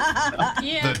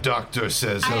 Yeah. The doctor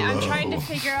says hello. I'm trying to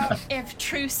figure out if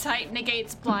true sight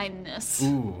negates blindness.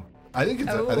 Ooh. I think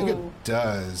it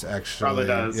does, actually. Probably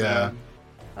does, yeah.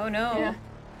 Oh no. Yeah.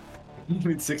 You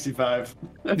need 65.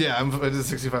 Yeah, I did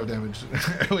 65 damage.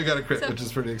 We got a crit, So- which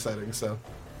is pretty exciting, so.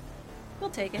 We'll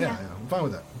take it. Yeah, I'm fine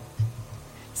with that.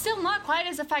 Still not quite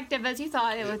as effective as you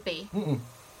thought it would be.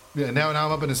 Yeah, now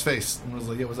I'm up in his face. And I was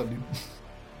like, yeah, what's up, dude?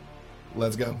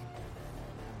 Let's go.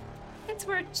 it's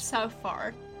worked so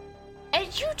far.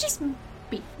 And you just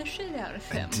beat the shit out of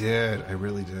him. I did. I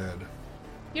really did.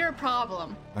 You're a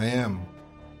problem. I am.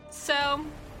 So,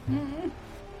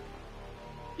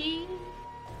 he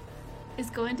is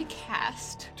going to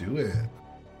cast Do it.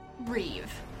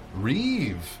 Reeve.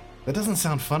 Reeve. That doesn't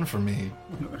sound fun for me.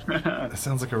 That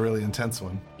sounds like a really intense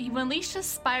one. You unleash a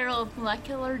spiral of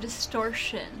molecular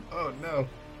distortion. Oh no.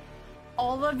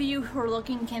 All of you who are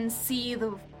looking can see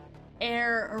the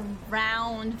air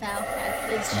around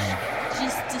Valketh is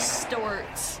just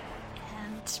distorts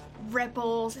and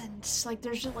ripples, and just, like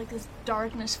there's just like this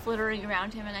darkness flittering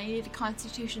around him, and I need a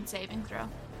Constitution saving throw.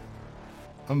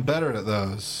 I'm better at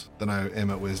those than I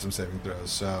am at wisdom saving throws,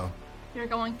 so. You're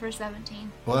going for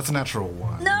 17. Well, that's a natural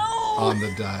 1. No! On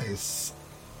the dice.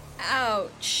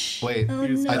 Ouch. Wait,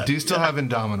 no. I do still have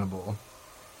Indomitable.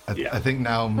 I think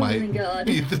now might God.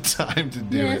 be the time to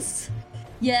do it.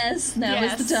 Yes, now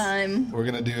is the time. We're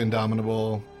gonna do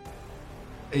Indomitable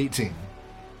 18.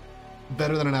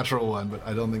 Better than a natural 1, but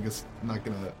I don't think it's not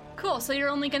gonna. Cool, so you're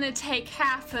only gonna take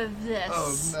half of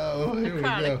this Oh no! Here we go.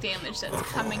 necrotic damage that's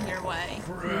coming your way.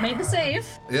 You made the save.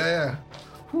 Yeah.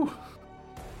 Whew.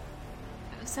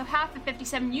 So half of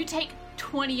 57, you take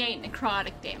 28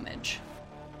 necrotic damage.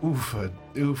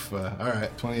 Oofa. All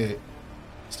right, 28.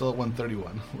 Still at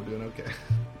 131. We're doing okay.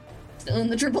 Still in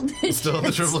the triple digits. Still in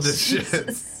the triple digits.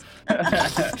 Jesus.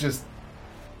 Just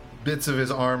bits of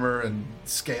his armor and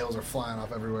scales are flying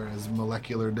off everywhere. His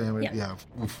molecular damage. Yeah.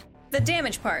 Oof. The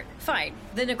damage part, fine.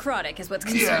 The necrotic is what's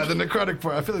concerning. Yeah, the necrotic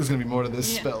part. I feel like there's gonna be more to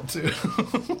this spell too.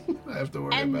 I have to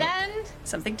worry And about. then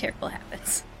Something terrible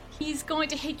happens. he's going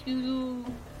to hit you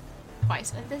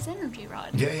twice with this energy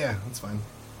rod. Yeah, that's fine.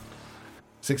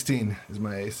 16 is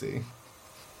my AC.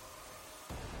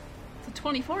 It's a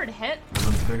 24 to hit,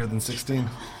 One's bigger than 16.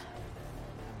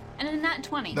 and a nat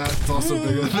 20. That's also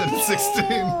bigger than 16.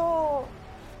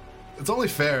 It's only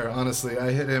fair, honestly.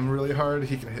 I hit him really hard.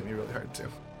 He can hit me really hard too.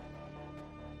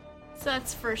 So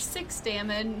that's for 6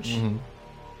 damage, Mm-hmm.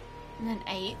 and then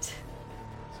 8.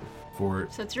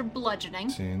 14. So it's your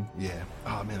bludgeoning. Yeah.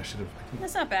 Oh man, I should have.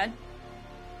 That's not bad.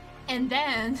 And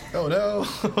then, Oh no!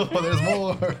 There's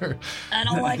more. I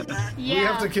don't like that. yeah, We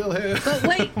have to kill him. But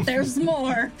wait, there's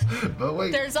more. But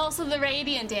wait. there's also the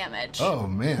radiant damage, Oh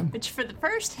man. which for the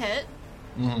first hit,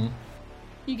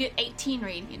 you get 18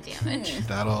 radiant damage.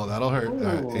 That'll hurt.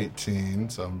 Ooh. 18.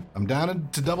 So I'm down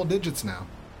to double digits now.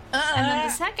 And then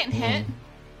the second hit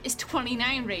is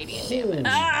 29 radiant damage.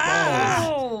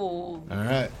 Oh! All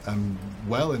right, I'm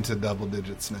well into double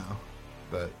digits now.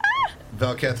 But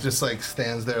Velketh just like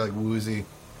stands there like woozy,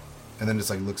 and then just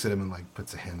like looks at him and like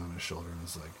puts a hand on his shoulder and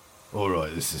is like, "All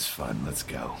right, this is fun. Let's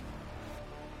go."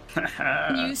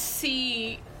 You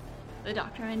see the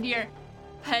Dr. Andir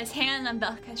put his hand on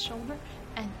Velka's shoulder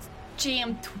and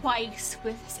jam twice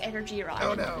with his energy rod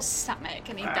Oh, into no. his stomach,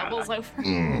 and he doubles over.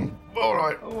 All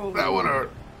right, that one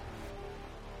hurt.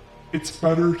 It's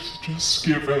better to just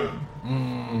give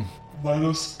in. Let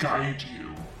us guide you.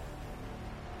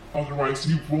 Otherwise,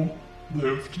 you won't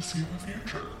live to see the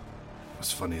future.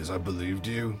 What's funny is I believed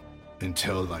you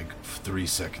until like 3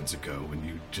 seconds ago when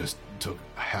you just took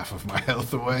half of my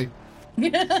health away.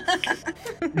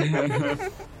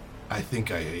 I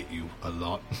think I hate you a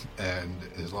lot, and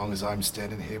as long as I'm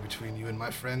standing here between you and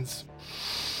my friends,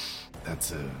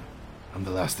 I'm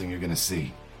the last thing you're gonna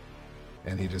see.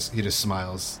 And he just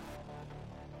smiles.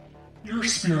 Your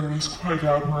spirit is quite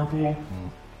admirable.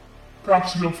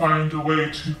 Perhaps you'll find a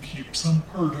way to keep some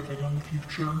part of it in the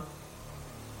future.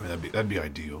 Well, that'd be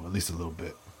ideal, at least a little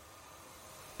bit.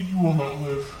 You will not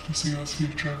live to see this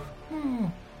future.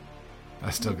 I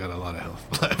still got a lot of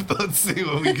health left. Let's see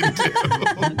what we can do.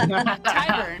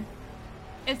 Tyburn,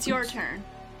 it's your turn.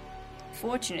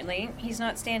 Fortunately, he's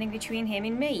not standing between him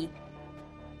and me.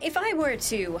 If I were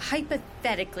to,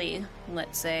 hypothetically,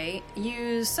 let's say,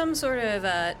 use some sort of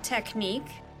technique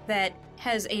that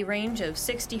has a range of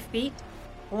 60 feet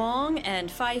long and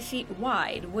 5 feet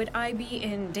wide, would I be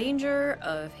in danger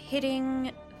of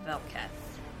hitting Velketh?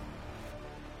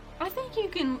 I think you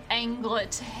can angle it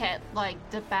to hit, like,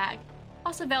 the back.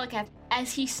 Also, Velkath,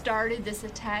 as he started this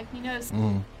attack, you notice,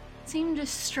 seemed to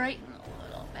straighten a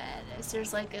little bit as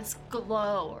there's, like, this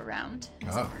glow around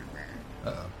his armor.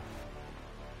 Uh-oh.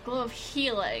 Glow of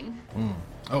healing.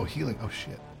 Oh, healing. Oh,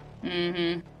 shit.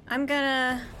 I'm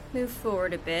gonna move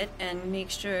forward a bit and make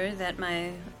sure that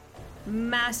my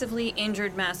massively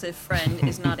injured massive friend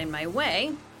is not in my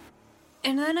way.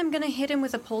 And then I'm gonna hit him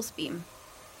with a pulse beam.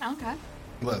 Okay.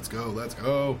 Let's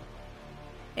go.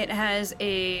 It has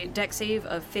a dex save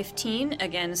of 15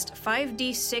 against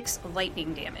 5d6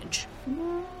 lightning damage.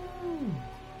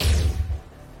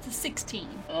 It's a 16.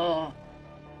 Oh.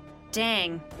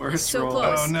 Dang. Worst so roll.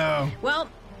 close. Oh no. Well,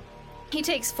 he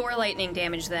takes 4 lightning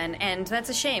damage then, and that's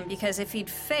a shame because if he'd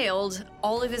failed,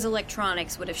 all of his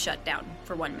electronics would have shut down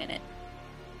for 1 minute.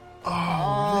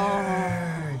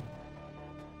 Oh,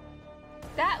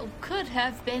 That could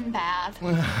have been bad.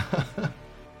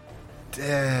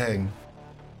 dang.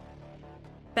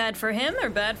 Bad for him or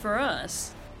bad for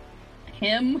us?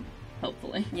 Him,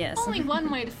 hopefully. Yes. Only one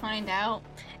way to find out.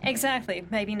 Exactly.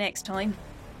 Maybe next time.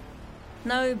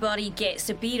 Nobody gets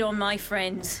to beat on my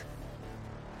friends.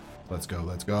 Let's go,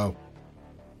 let's go.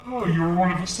 Oh, you were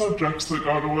one of the subjects that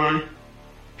got away.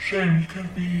 Shame, you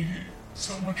could be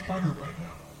so much better by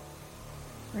now.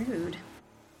 Rude.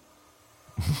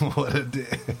 What a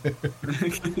day.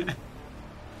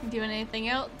 You doing anything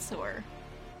else, or?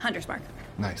 Hunter's mark.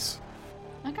 Nice.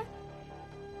 Okay.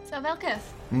 So, Velkith,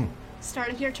 start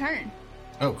of your turn.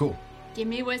 Oh, cool. Give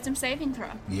me a wisdom saving throw.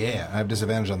 Yeah, I have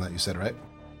disadvantage on that, you said, right?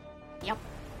 Yep.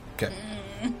 Okay.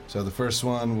 So the first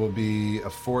one will be a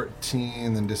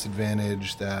 14, then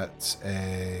disadvantage, that's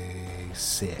a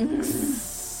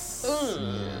 6.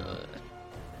 Yeah.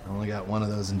 I only got one of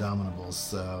those Indomitables,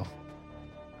 so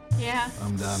Yeah.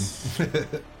 I'm done.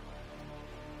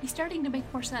 He's starting to make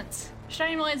more sense.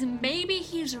 Starting to realize maybe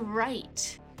he's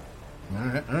right. All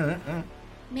right.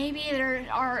 Maybe there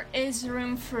is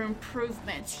room for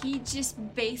improvement. He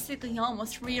just basically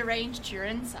almost rearranged your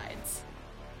insides.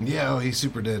 Yeah, he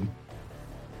super did.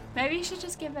 Maybe you should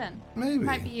just give in. Maybe.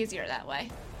 Might be easier that way.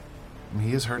 I mean,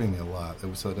 he is hurting me a lot,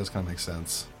 so it does kind of make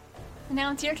sense. And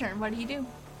now it's your turn. What do you do?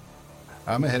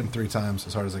 I'm gonna hit him 3 times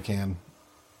as hard as I can.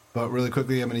 But really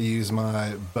quickly, I'm gonna use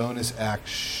my bonus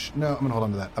action. No, I'm gonna hold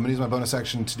on to that. I'm gonna use my bonus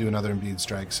action to do another Impede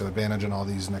Strike, so advantage on all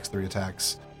these next 3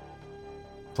 attacks.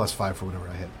 +5 for whatever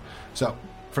I hit. So,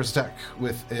 first attack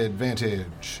with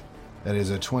advantage. That is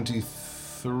a 23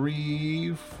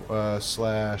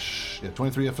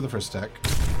 23 for the first attack.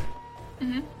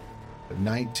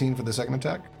 19 for the second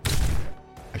attack.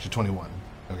 Actually, 21.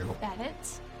 Okay, cool. That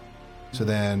hits. So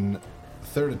then,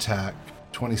 third attack,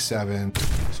 27.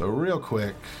 So real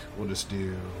quick, we'll just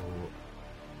do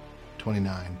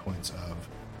 29 points of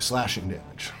slashing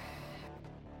damage.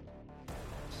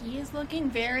 He is looking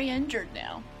very injured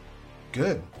now.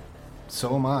 Good.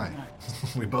 So am I.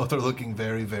 We both are looking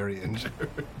very, very injured.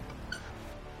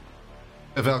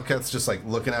 Velketh's just like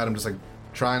looking at him, just like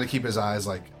trying to keep his eyes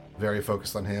like very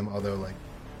focused on him. Although like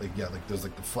there's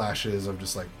like the flashes of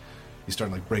just like he's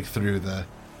starting to like break through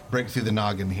the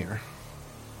noggin here.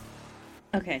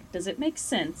 Okay, does it make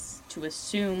sense to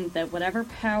assume that whatever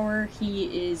power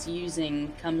he is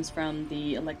using comes from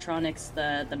the electronics,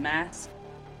 the mask?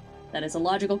 That is a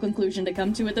logical conclusion to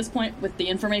come to at this point with the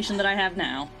information that I have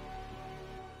now.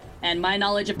 And my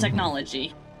knowledge of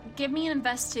technology. Give me an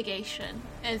investigation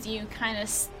as you kind of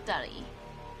study.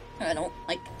 I don't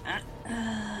like...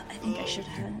 I think I should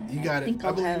have... You got it.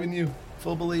 I believe in you.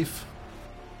 Full belief.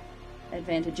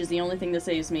 Advantage is the only thing that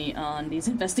saves me on these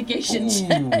investigation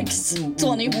checks.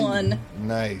 21.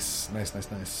 Nice.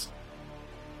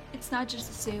 It's not just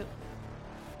a suit.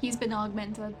 He's been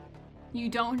augmented. You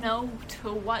don't know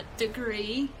to what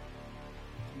degree,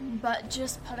 but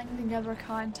just putting together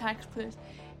contact clues.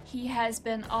 He has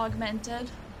been augmented.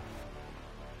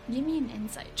 Give me an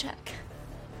insight check.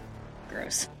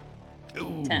 Gross.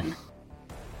 Ooh. 10.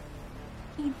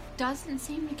 He doesn't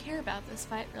seem to care about this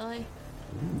fight, really.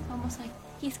 It's almost like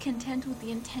he's content with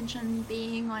the intention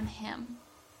being on him.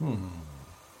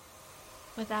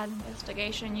 With that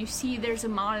investigation, you see there's a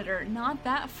monitor not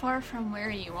that far from where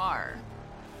you are,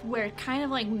 where it kind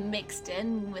of like mixed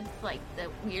in with like the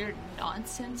weird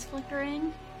nonsense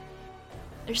flickering.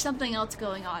 There's something else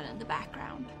going on in the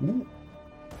background. Ooh.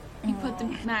 You put the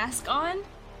mask on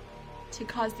to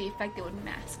cause the effect that would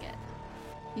mask it.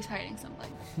 He's hiding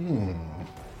something.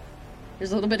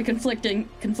 There's a little bit of confliction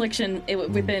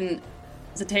within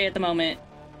Zatei at the moment.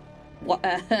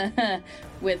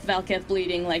 With Velketh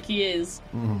bleeding like he is.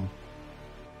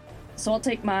 So I'll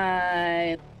take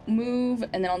my move,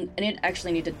 and then I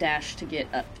actually need to dash to get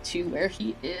up to where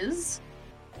he is.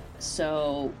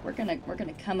 So we're gonna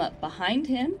come up behind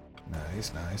him.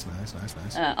 Nice.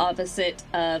 Opposite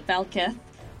Velketh,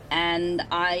 and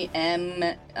I am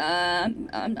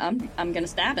I'm gonna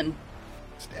stab him.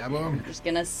 Stab him. I'm just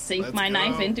gonna sink Let's my go.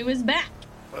 knife into his back,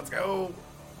 Let's go.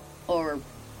 or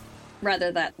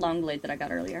rather that long blade that I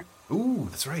got earlier. Ooh,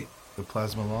 that's right. The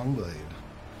plasma long blade.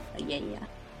 Yeah.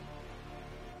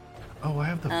 Oh, I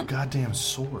have the goddamn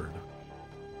sword.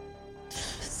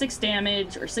 6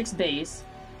 damage, or 6 base,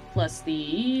 plus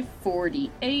the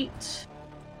 48.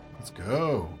 Let's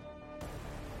go.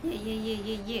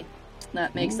 Yeah.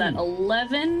 That makes that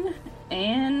 11,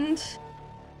 and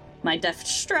My deft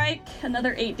strike,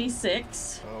 another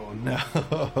 8d6. Oh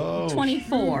no.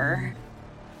 24.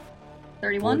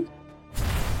 31.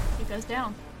 He goes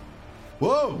down.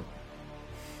 Whoa!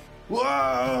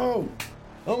 Whoa!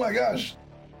 Oh my gosh.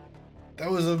 That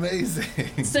was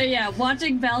amazing. So yeah,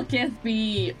 watching Valkith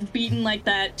be beaten like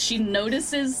that, she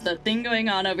notices the thing going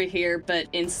on over here, but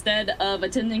instead of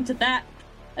attending to that,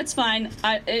 that's fine.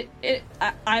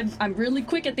 I'm really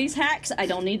quick at these hacks. I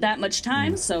don't need that much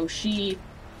time, so she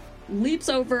leaps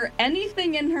over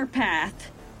anything in her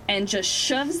path and just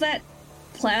shoves that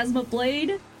plasma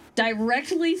blade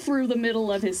directly through the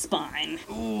middle of his spine.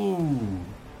 Ooh.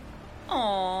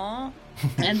 Aww.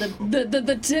 And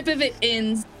the tip of it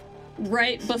ends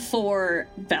right before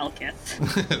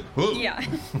Valkith. Yeah.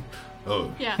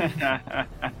 Oh. Yeah.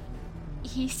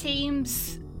 He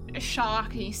seems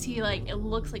shocked, and you see, like, it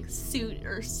looks like Suit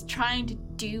or trying to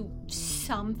do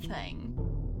something.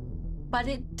 But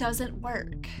it doesn't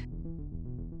work.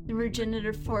 The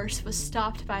regenerative force was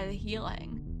stopped by the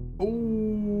healing.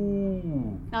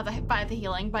 Ooh. Not by the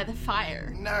healing, by the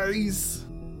fire. Nice.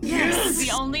 Yes!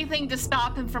 The only thing to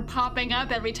stop him from popping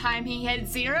up every time he hit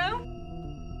 0?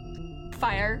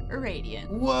 Fire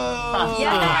irradiant. Whoa.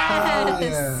 Yes.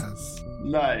 Yes.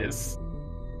 Nice.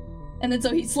 And then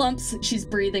so he slumps, she's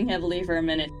breathing heavily for a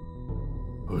minute.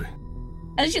 Oy.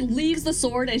 And she leaves the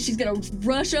sword and she's gonna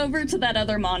rush over to that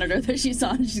other monitor that she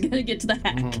saw and she's gonna get to the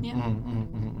hack. Yeah.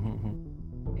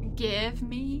 Give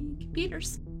me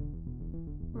computers.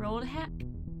 Roll to hack.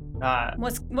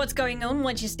 What's going on?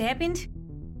 What just happened?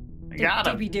 I got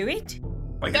Did him. we do it?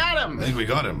 I got I him. think we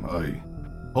got him. Oy.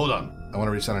 Hold on. I want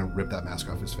to reach down and rip that mask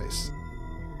off his face.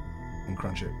 And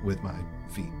crunch it with my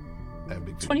feet. I have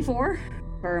big feet. 24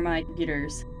 for my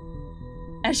computers.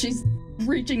 As she's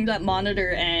reaching that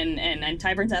monitor and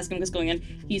Tyburn's asking what's going on.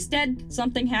 He's dead.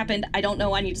 Something happened. I don't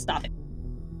know. I need to stop it.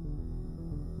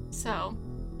 So,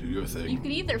 Do your you thing.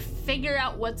 can either figure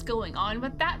out what's going on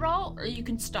with that roll, or you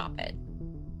can stop it.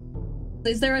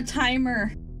 Is there a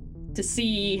timer to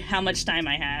see how much time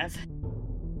I have?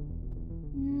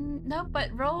 No, but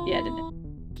roll. Yeah, I did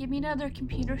Give me another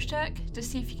computer check to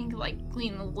see if you can, like,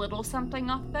 glean a little something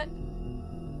off of it.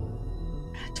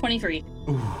 23.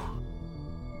 Ooh.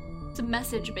 It's a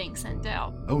message being sent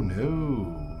out. Oh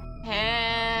no.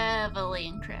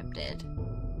 Heavily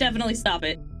encrypted. Definitely stop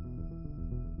it.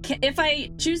 If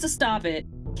I choose to stop it,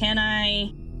 can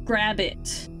I grab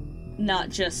it, not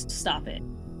just stop it?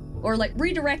 Or, like,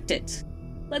 redirect it?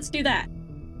 Let's do that.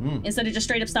 Instead of just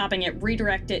straight up stopping it,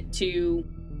 redirect it to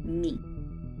me.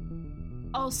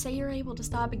 I'll say you're able to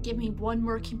stop and give me one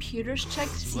more computer's check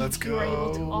to see Let's if you're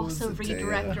able to go, also Zatea.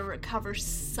 redirect or recover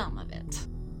some of it.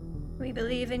 We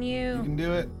believe in You you. can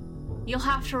do it. You'll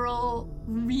have to roll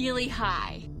really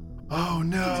high. Oh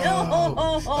no. No!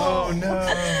 Oh no.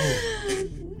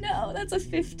 No, that's a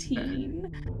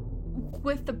 15.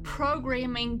 With the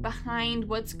programming behind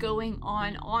what's going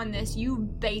on this, you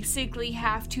basically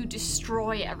have to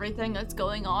destroy everything that's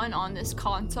going on this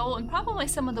console, and probably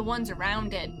some of the ones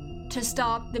around it, to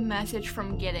stop the message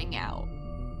from getting out.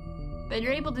 But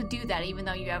you're able to do that even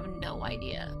though you have no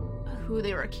idea who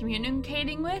they were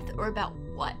communicating with or about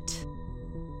what.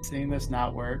 Seeing this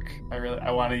not work, I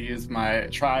want to use my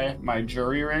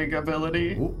jury rig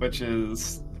ability, Ooh. which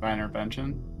is divine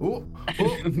intervention, Ooh.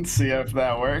 Ooh. and see if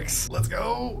that works. Let's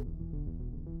go.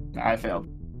 I failed.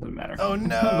 Doesn't matter. Oh But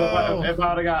no. if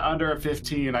I would have got under a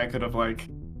 15, I could have like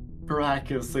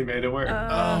miraculously made it work.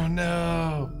 Oh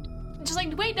no. Just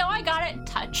like, wait, no, I got it.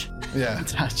 Touch. Yeah.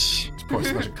 Touch. Just pour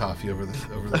so much coffee over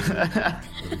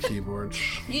the keyboard.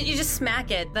 You just smack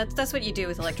it. That's what you do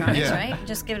with electronics, Yeah. right?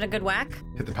 Just give it a good whack.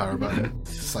 Hit the power button.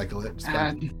 Cycle it.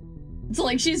 Spin. So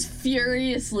like she's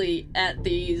furiously at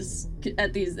these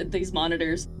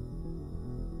monitors.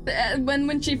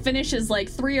 When she finishes, like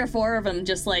 3 or 4 of them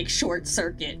just like short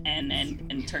circuit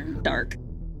and turn dark.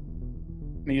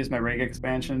 I'm gonna use my rig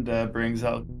expansion to brings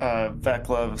out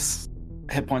Veklov's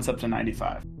hit points up to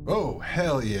 95. Oh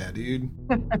hell yeah, dude.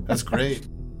 That's great.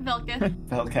 Velka.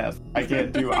 Velkath. I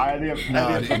can't do any of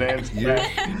No, the names dude, you're,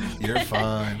 today. you're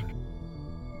fine.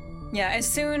 Yeah, as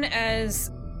soon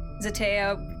as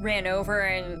Zatea ran over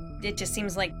and it just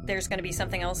seems like there's going to be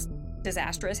something else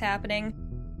disastrous happening,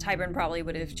 Tyburn probably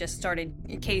would have just started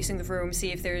casing the room,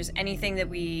 see if there's anything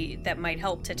that might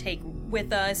help to take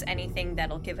with us, anything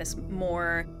that'll give us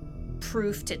more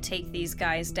proof to take these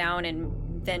guys down, and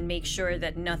then make sure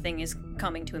that nothing is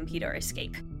coming to impede our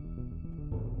escape.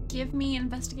 Give me an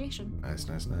investigation. Nice.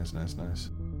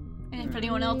 And if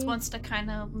anyone else wants to kind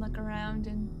of look around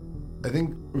and... I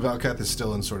think Valkath is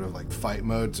still in sort of like fight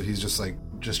mode, so he's just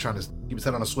trying to keep his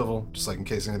head on a swivel, just like in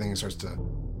case anything starts to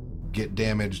get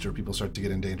damaged or people start to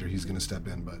get in danger, he's going to step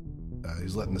in. But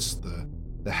he's letting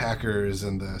the hackers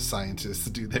and the scientists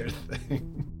do their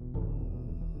thing.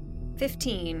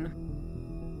 15.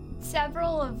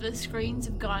 Several of the screens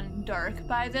have gone dark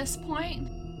by this point,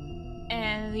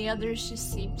 and the others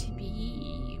just seem to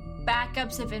be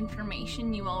backups of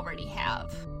information you already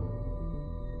have.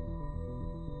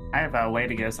 I have a way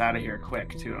to get us out of here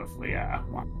quick, too, if we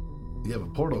want. You have a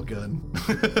portal gun.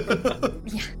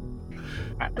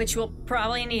 Yeah. Which we'll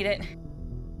probably need it.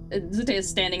 Zute is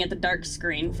standing at the dark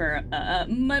screen for a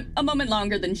moment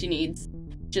longer than she needs.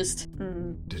 Just...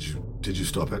 Did you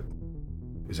stop it?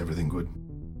 Is everything good?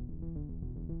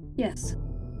 Yes.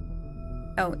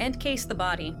 Oh, and case the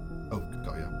body. Oh,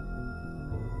 got ya.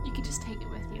 You could just take it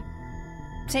with you.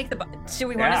 Take the body. Do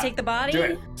we want to take the body? Do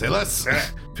it. Say less.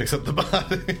 Picks up the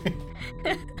body.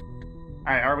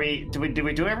 All right, did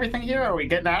we do everything here? Are we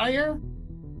getting out of here?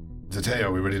 Zate,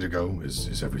 are we ready to go?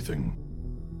 Is everything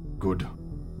good?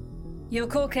 You're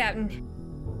cool, Captain.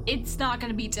 It's not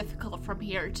going to be difficult from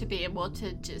here to be able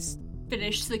to just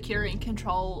finish securing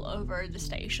control over the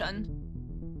station.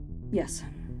 Yes.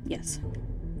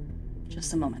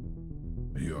 Just a moment.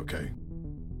 Are you okay?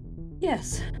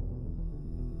 Yes.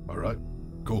 All right.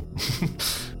 Cool.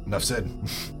 Enough said.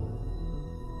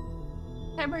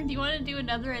 Cameron, do you want to do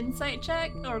another insight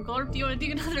check? Or Glorp, do you want to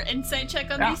do another insight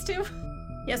check on these two?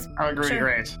 Yes. I agree. Sure.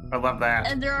 Great. I love that.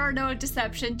 And there are no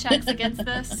deception checks against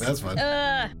this. That's fine.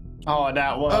 Oh,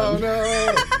 that one. Oh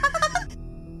no!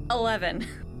 11. Did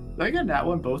I get that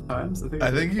one both times?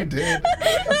 I think you did.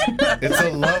 It's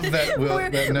a love that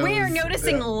We are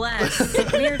noticing less.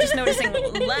 We are just noticing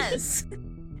less.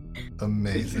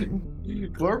 Amazing.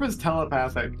 Glorb is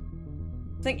telepathic.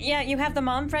 It's like, yeah, you have the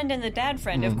mom friend and the dad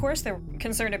friend. Of course they're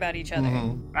concerned about each other.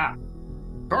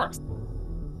 Of course.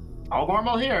 All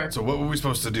normal here. So what were we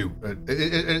supposed to do?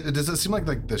 Does it seem like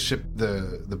the ship,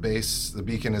 the base, the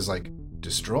beacon is like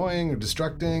destroying or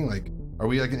destructing? Like, are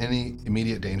we like in any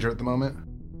immediate danger at the moment?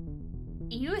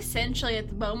 You essentially at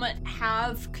the moment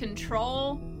have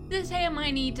control. This day I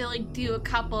might need to do a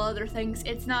couple other things.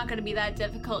 It's not going to be that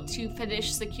difficult to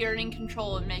finish securing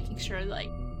control and making sure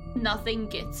nothing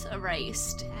gets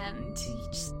erased, and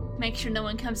just make sure no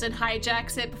one comes and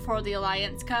hijacks it before the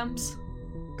Alliance comes.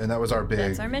 And that was our big...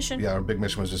 That's our mission. Yeah, our big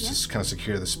mission was just to kind of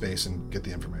secure the space and get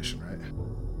the information, right?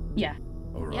 Yeah.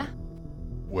 All right. Yeah.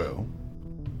 Well,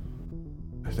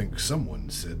 I think someone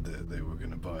said that they were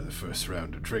going to buy the first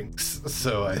round of drinks,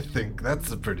 so I think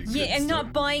that's a pretty good Yeah, I'm start.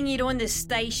 not buying it on the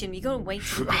station. You gotta wait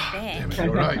till we get there. Damn it, all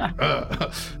right.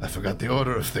 I forgot the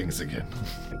order of things again.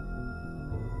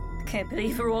 Can't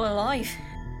believe we're all alive.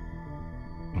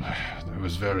 It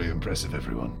was very impressive,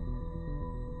 everyone.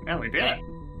 Yeah, we did it.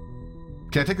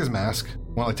 Can I take his mask?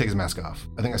 I want to take his mask off.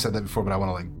 I think I said that before, but I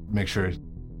want to make sure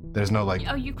there's no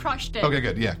Oh, you crushed it. Okay,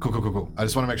 good. Yeah, cool. I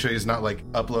just want to make sure he's not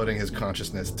uploading his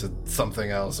consciousness to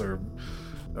something else or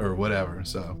whatever.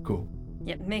 So cool.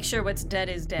 Yeah, make sure what's dead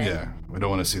is dead. Yeah, we don't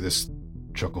want to see this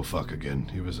chuckle fuck again.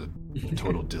 He was a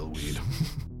total dillweed.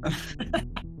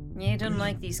 Yeah, I don't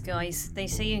like these guys. They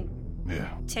say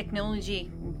Yeah.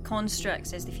 technology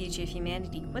constructs as the future of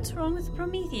humanity. What's wrong with the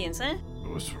Prometheans, huh?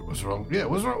 What's wrong? Yeah,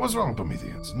 what's wrong,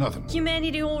 Prometheans? Nothing.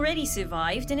 Humanity already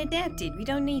survived and adapted. We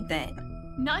don't need that.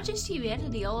 Not just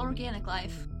humanity, all organic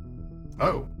life.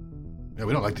 Oh. Yeah,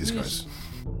 we don't like these guys.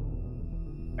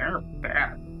 They're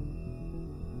bad.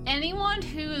 Anyone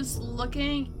who's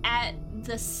looking at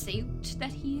the suit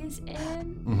that he is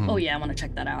in? Mhm. Oh yeah, I want to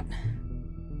check that out.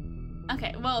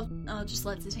 Okay, well, I'll just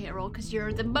let Zate roll because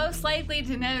you're the most likely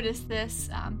to notice this.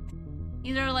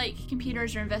 Either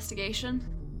computers or investigation.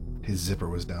 His zipper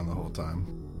was down the whole time.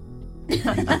 He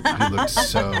looked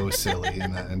so silly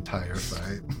in that entire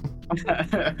fight.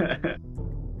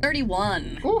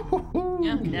 31.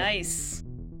 Yeah. Nice.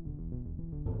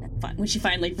 When she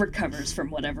finally recovers from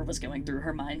whatever was going through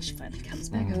her mind, she finally comes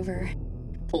back over,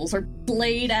 pulls her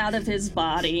blade out of his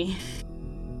body.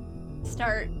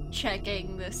 Start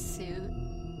checking the suit.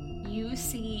 You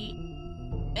see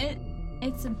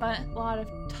it's a lot of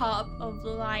top of the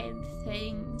line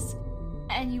things.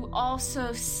 And you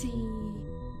also see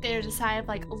there's a side of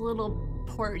a little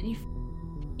port.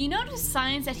 You notice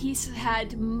signs that he's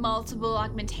had multiple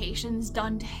augmentations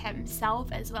done to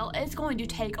himself as well. It's going to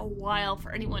take a while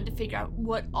for anyone to figure out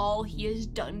what all he has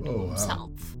done to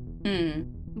himself.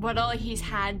 What all he's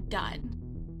had done.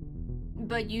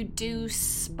 But you do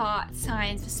spot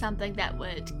signs of something that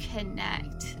would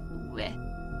connect with,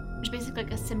 which is basically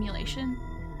like a simulation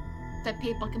that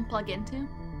people can plug into.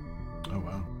 Oh,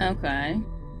 wow. Okay.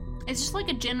 It's just like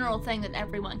a general thing that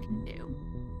everyone can do.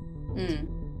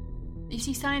 You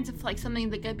see signs of like something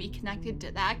that could be connected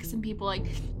to that, because some people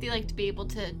they like to be able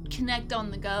to connect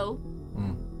on the go.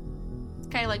 It's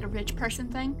kind of like a rich person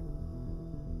thing,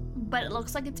 but it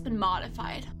looks like it's been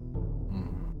modified.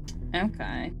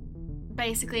 Okay.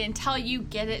 Basically, until you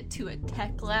get it to a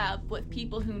tech lab with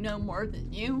people who know more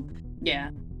than you, Yeah.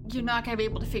 you're not gonna be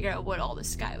able to figure out what all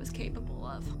this guy was capable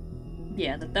of.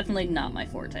 Yeah, that's definitely not my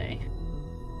forte.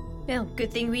 Well,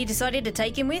 good thing we decided to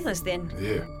take him with us then.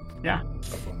 Yeah. Yeah.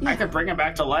 I could bring him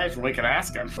back to life and we could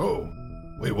ask him. Oh,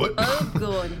 wait, what? Oh,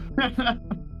 good.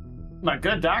 My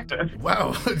good doctor.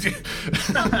 Wow.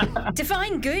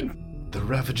 Define good. The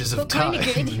ravages of What time kind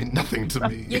of good? mean nothing to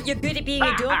me. You're good at being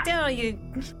a doctor, or you...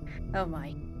 Oh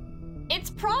my. It's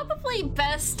probably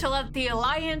best to let the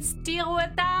Alliance deal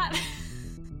with that.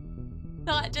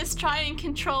 Not just try and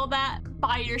control that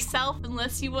by yourself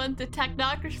unless you want the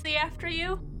technocracy after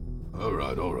you. All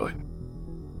right.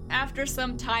 After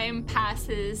some time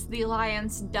passes, the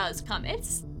Alliance does come.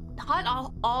 It's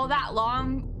not all that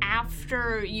long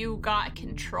after you got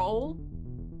control,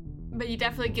 but you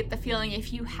definitely get the feeling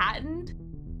if you hadn't,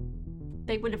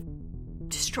 they would have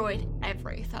destroyed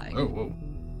everything. Oh, whoa.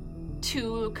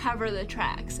 To cover the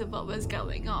tracks of what was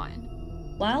going on.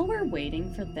 While we're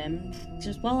waiting for them,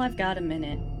 just while I've got a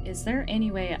minute, is there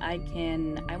any way I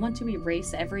want to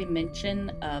erase every mention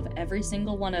of every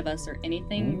single one of us or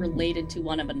anything related to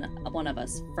one of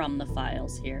us from the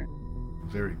files here?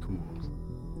 Very cool.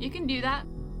 You can do that.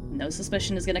 No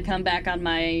suspicion is gonna come back on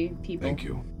my people. Thank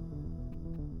you.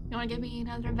 You want to give me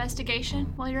another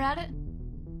investigation while you're at it?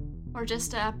 Or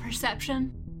just a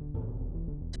perception?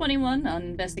 21 on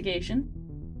investigation.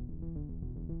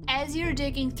 As you're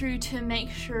digging through to make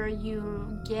sure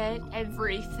you get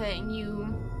everything,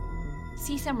 you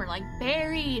see somewhere like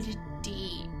buried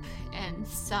deep in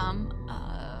some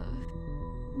of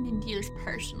Mindir's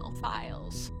personal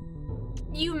files.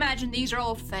 You imagine these are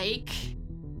all fake.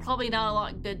 Probably not a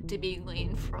lot good to be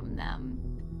gleaned from them.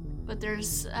 But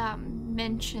there's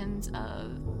mentions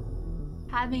of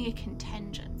having a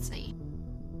contingency.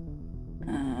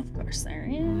 Of course there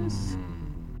is.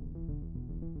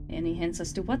 Any hints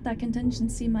as to what that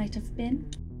contingency might have been?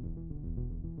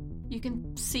 You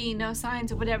can see no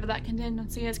signs of whatever that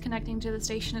contingency is connecting to the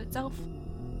station itself.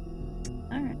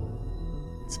 Alright.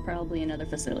 It's probably another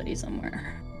facility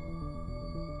somewhere.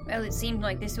 Well, it seemed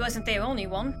like this wasn't the only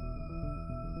one.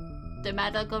 The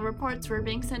medical reports were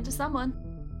being sent to someone.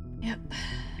 Yep.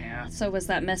 Yeah. So was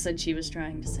that message he was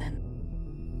trying to send.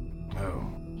 Oh.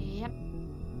 Yep.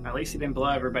 At least he didn't blow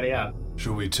everybody up.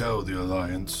 Should we tell the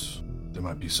Alliance there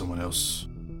might be someone else?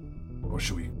 Or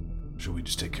should we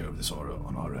just take care of this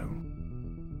on our own?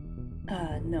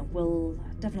 No, we'll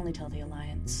definitely tell the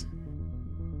Alliance.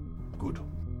 Good.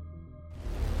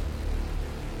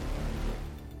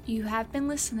 You have been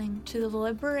listening to the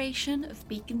Liberation of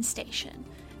Beacon Station,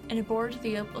 and aboard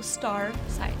the Opal Star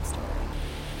side story.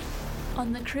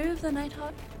 On the crew of the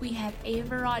Nighthawk, we have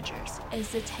Ava Rogers as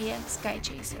the Taya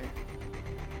Skychaser,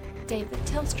 David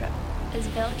Telstra as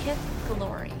Velkith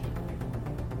Glory,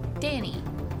 Danny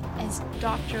as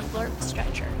Dr. Glorp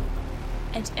Stretcher,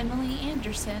 and Emily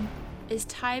Anderson as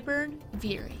Tyburn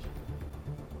Veery.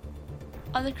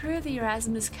 On the crew of the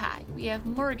Erasmus Kai, we have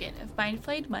Morgan of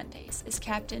Mindflayed Mondays as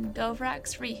Captain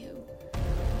Dovrax Rihu,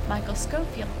 Michael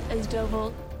Schofield as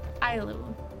Doval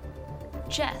Ailu,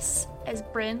 Jess as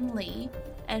Bryn Lee,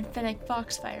 and Fennec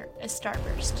Foxfire as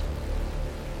Starburst.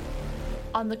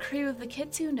 On the crew of the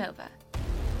Kitsu Nova,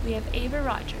 we have Ava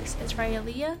Rogers as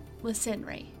Ryalia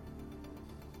Lisinri,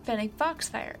 Fennec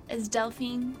Foxfire as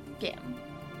Delphine Gim,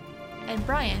 and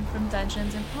Brian from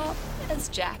Dungeons & Pop as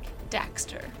Jack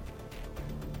Daxter.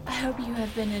 I hope you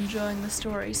have been enjoying the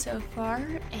story so far,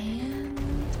 and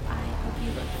I hope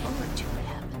you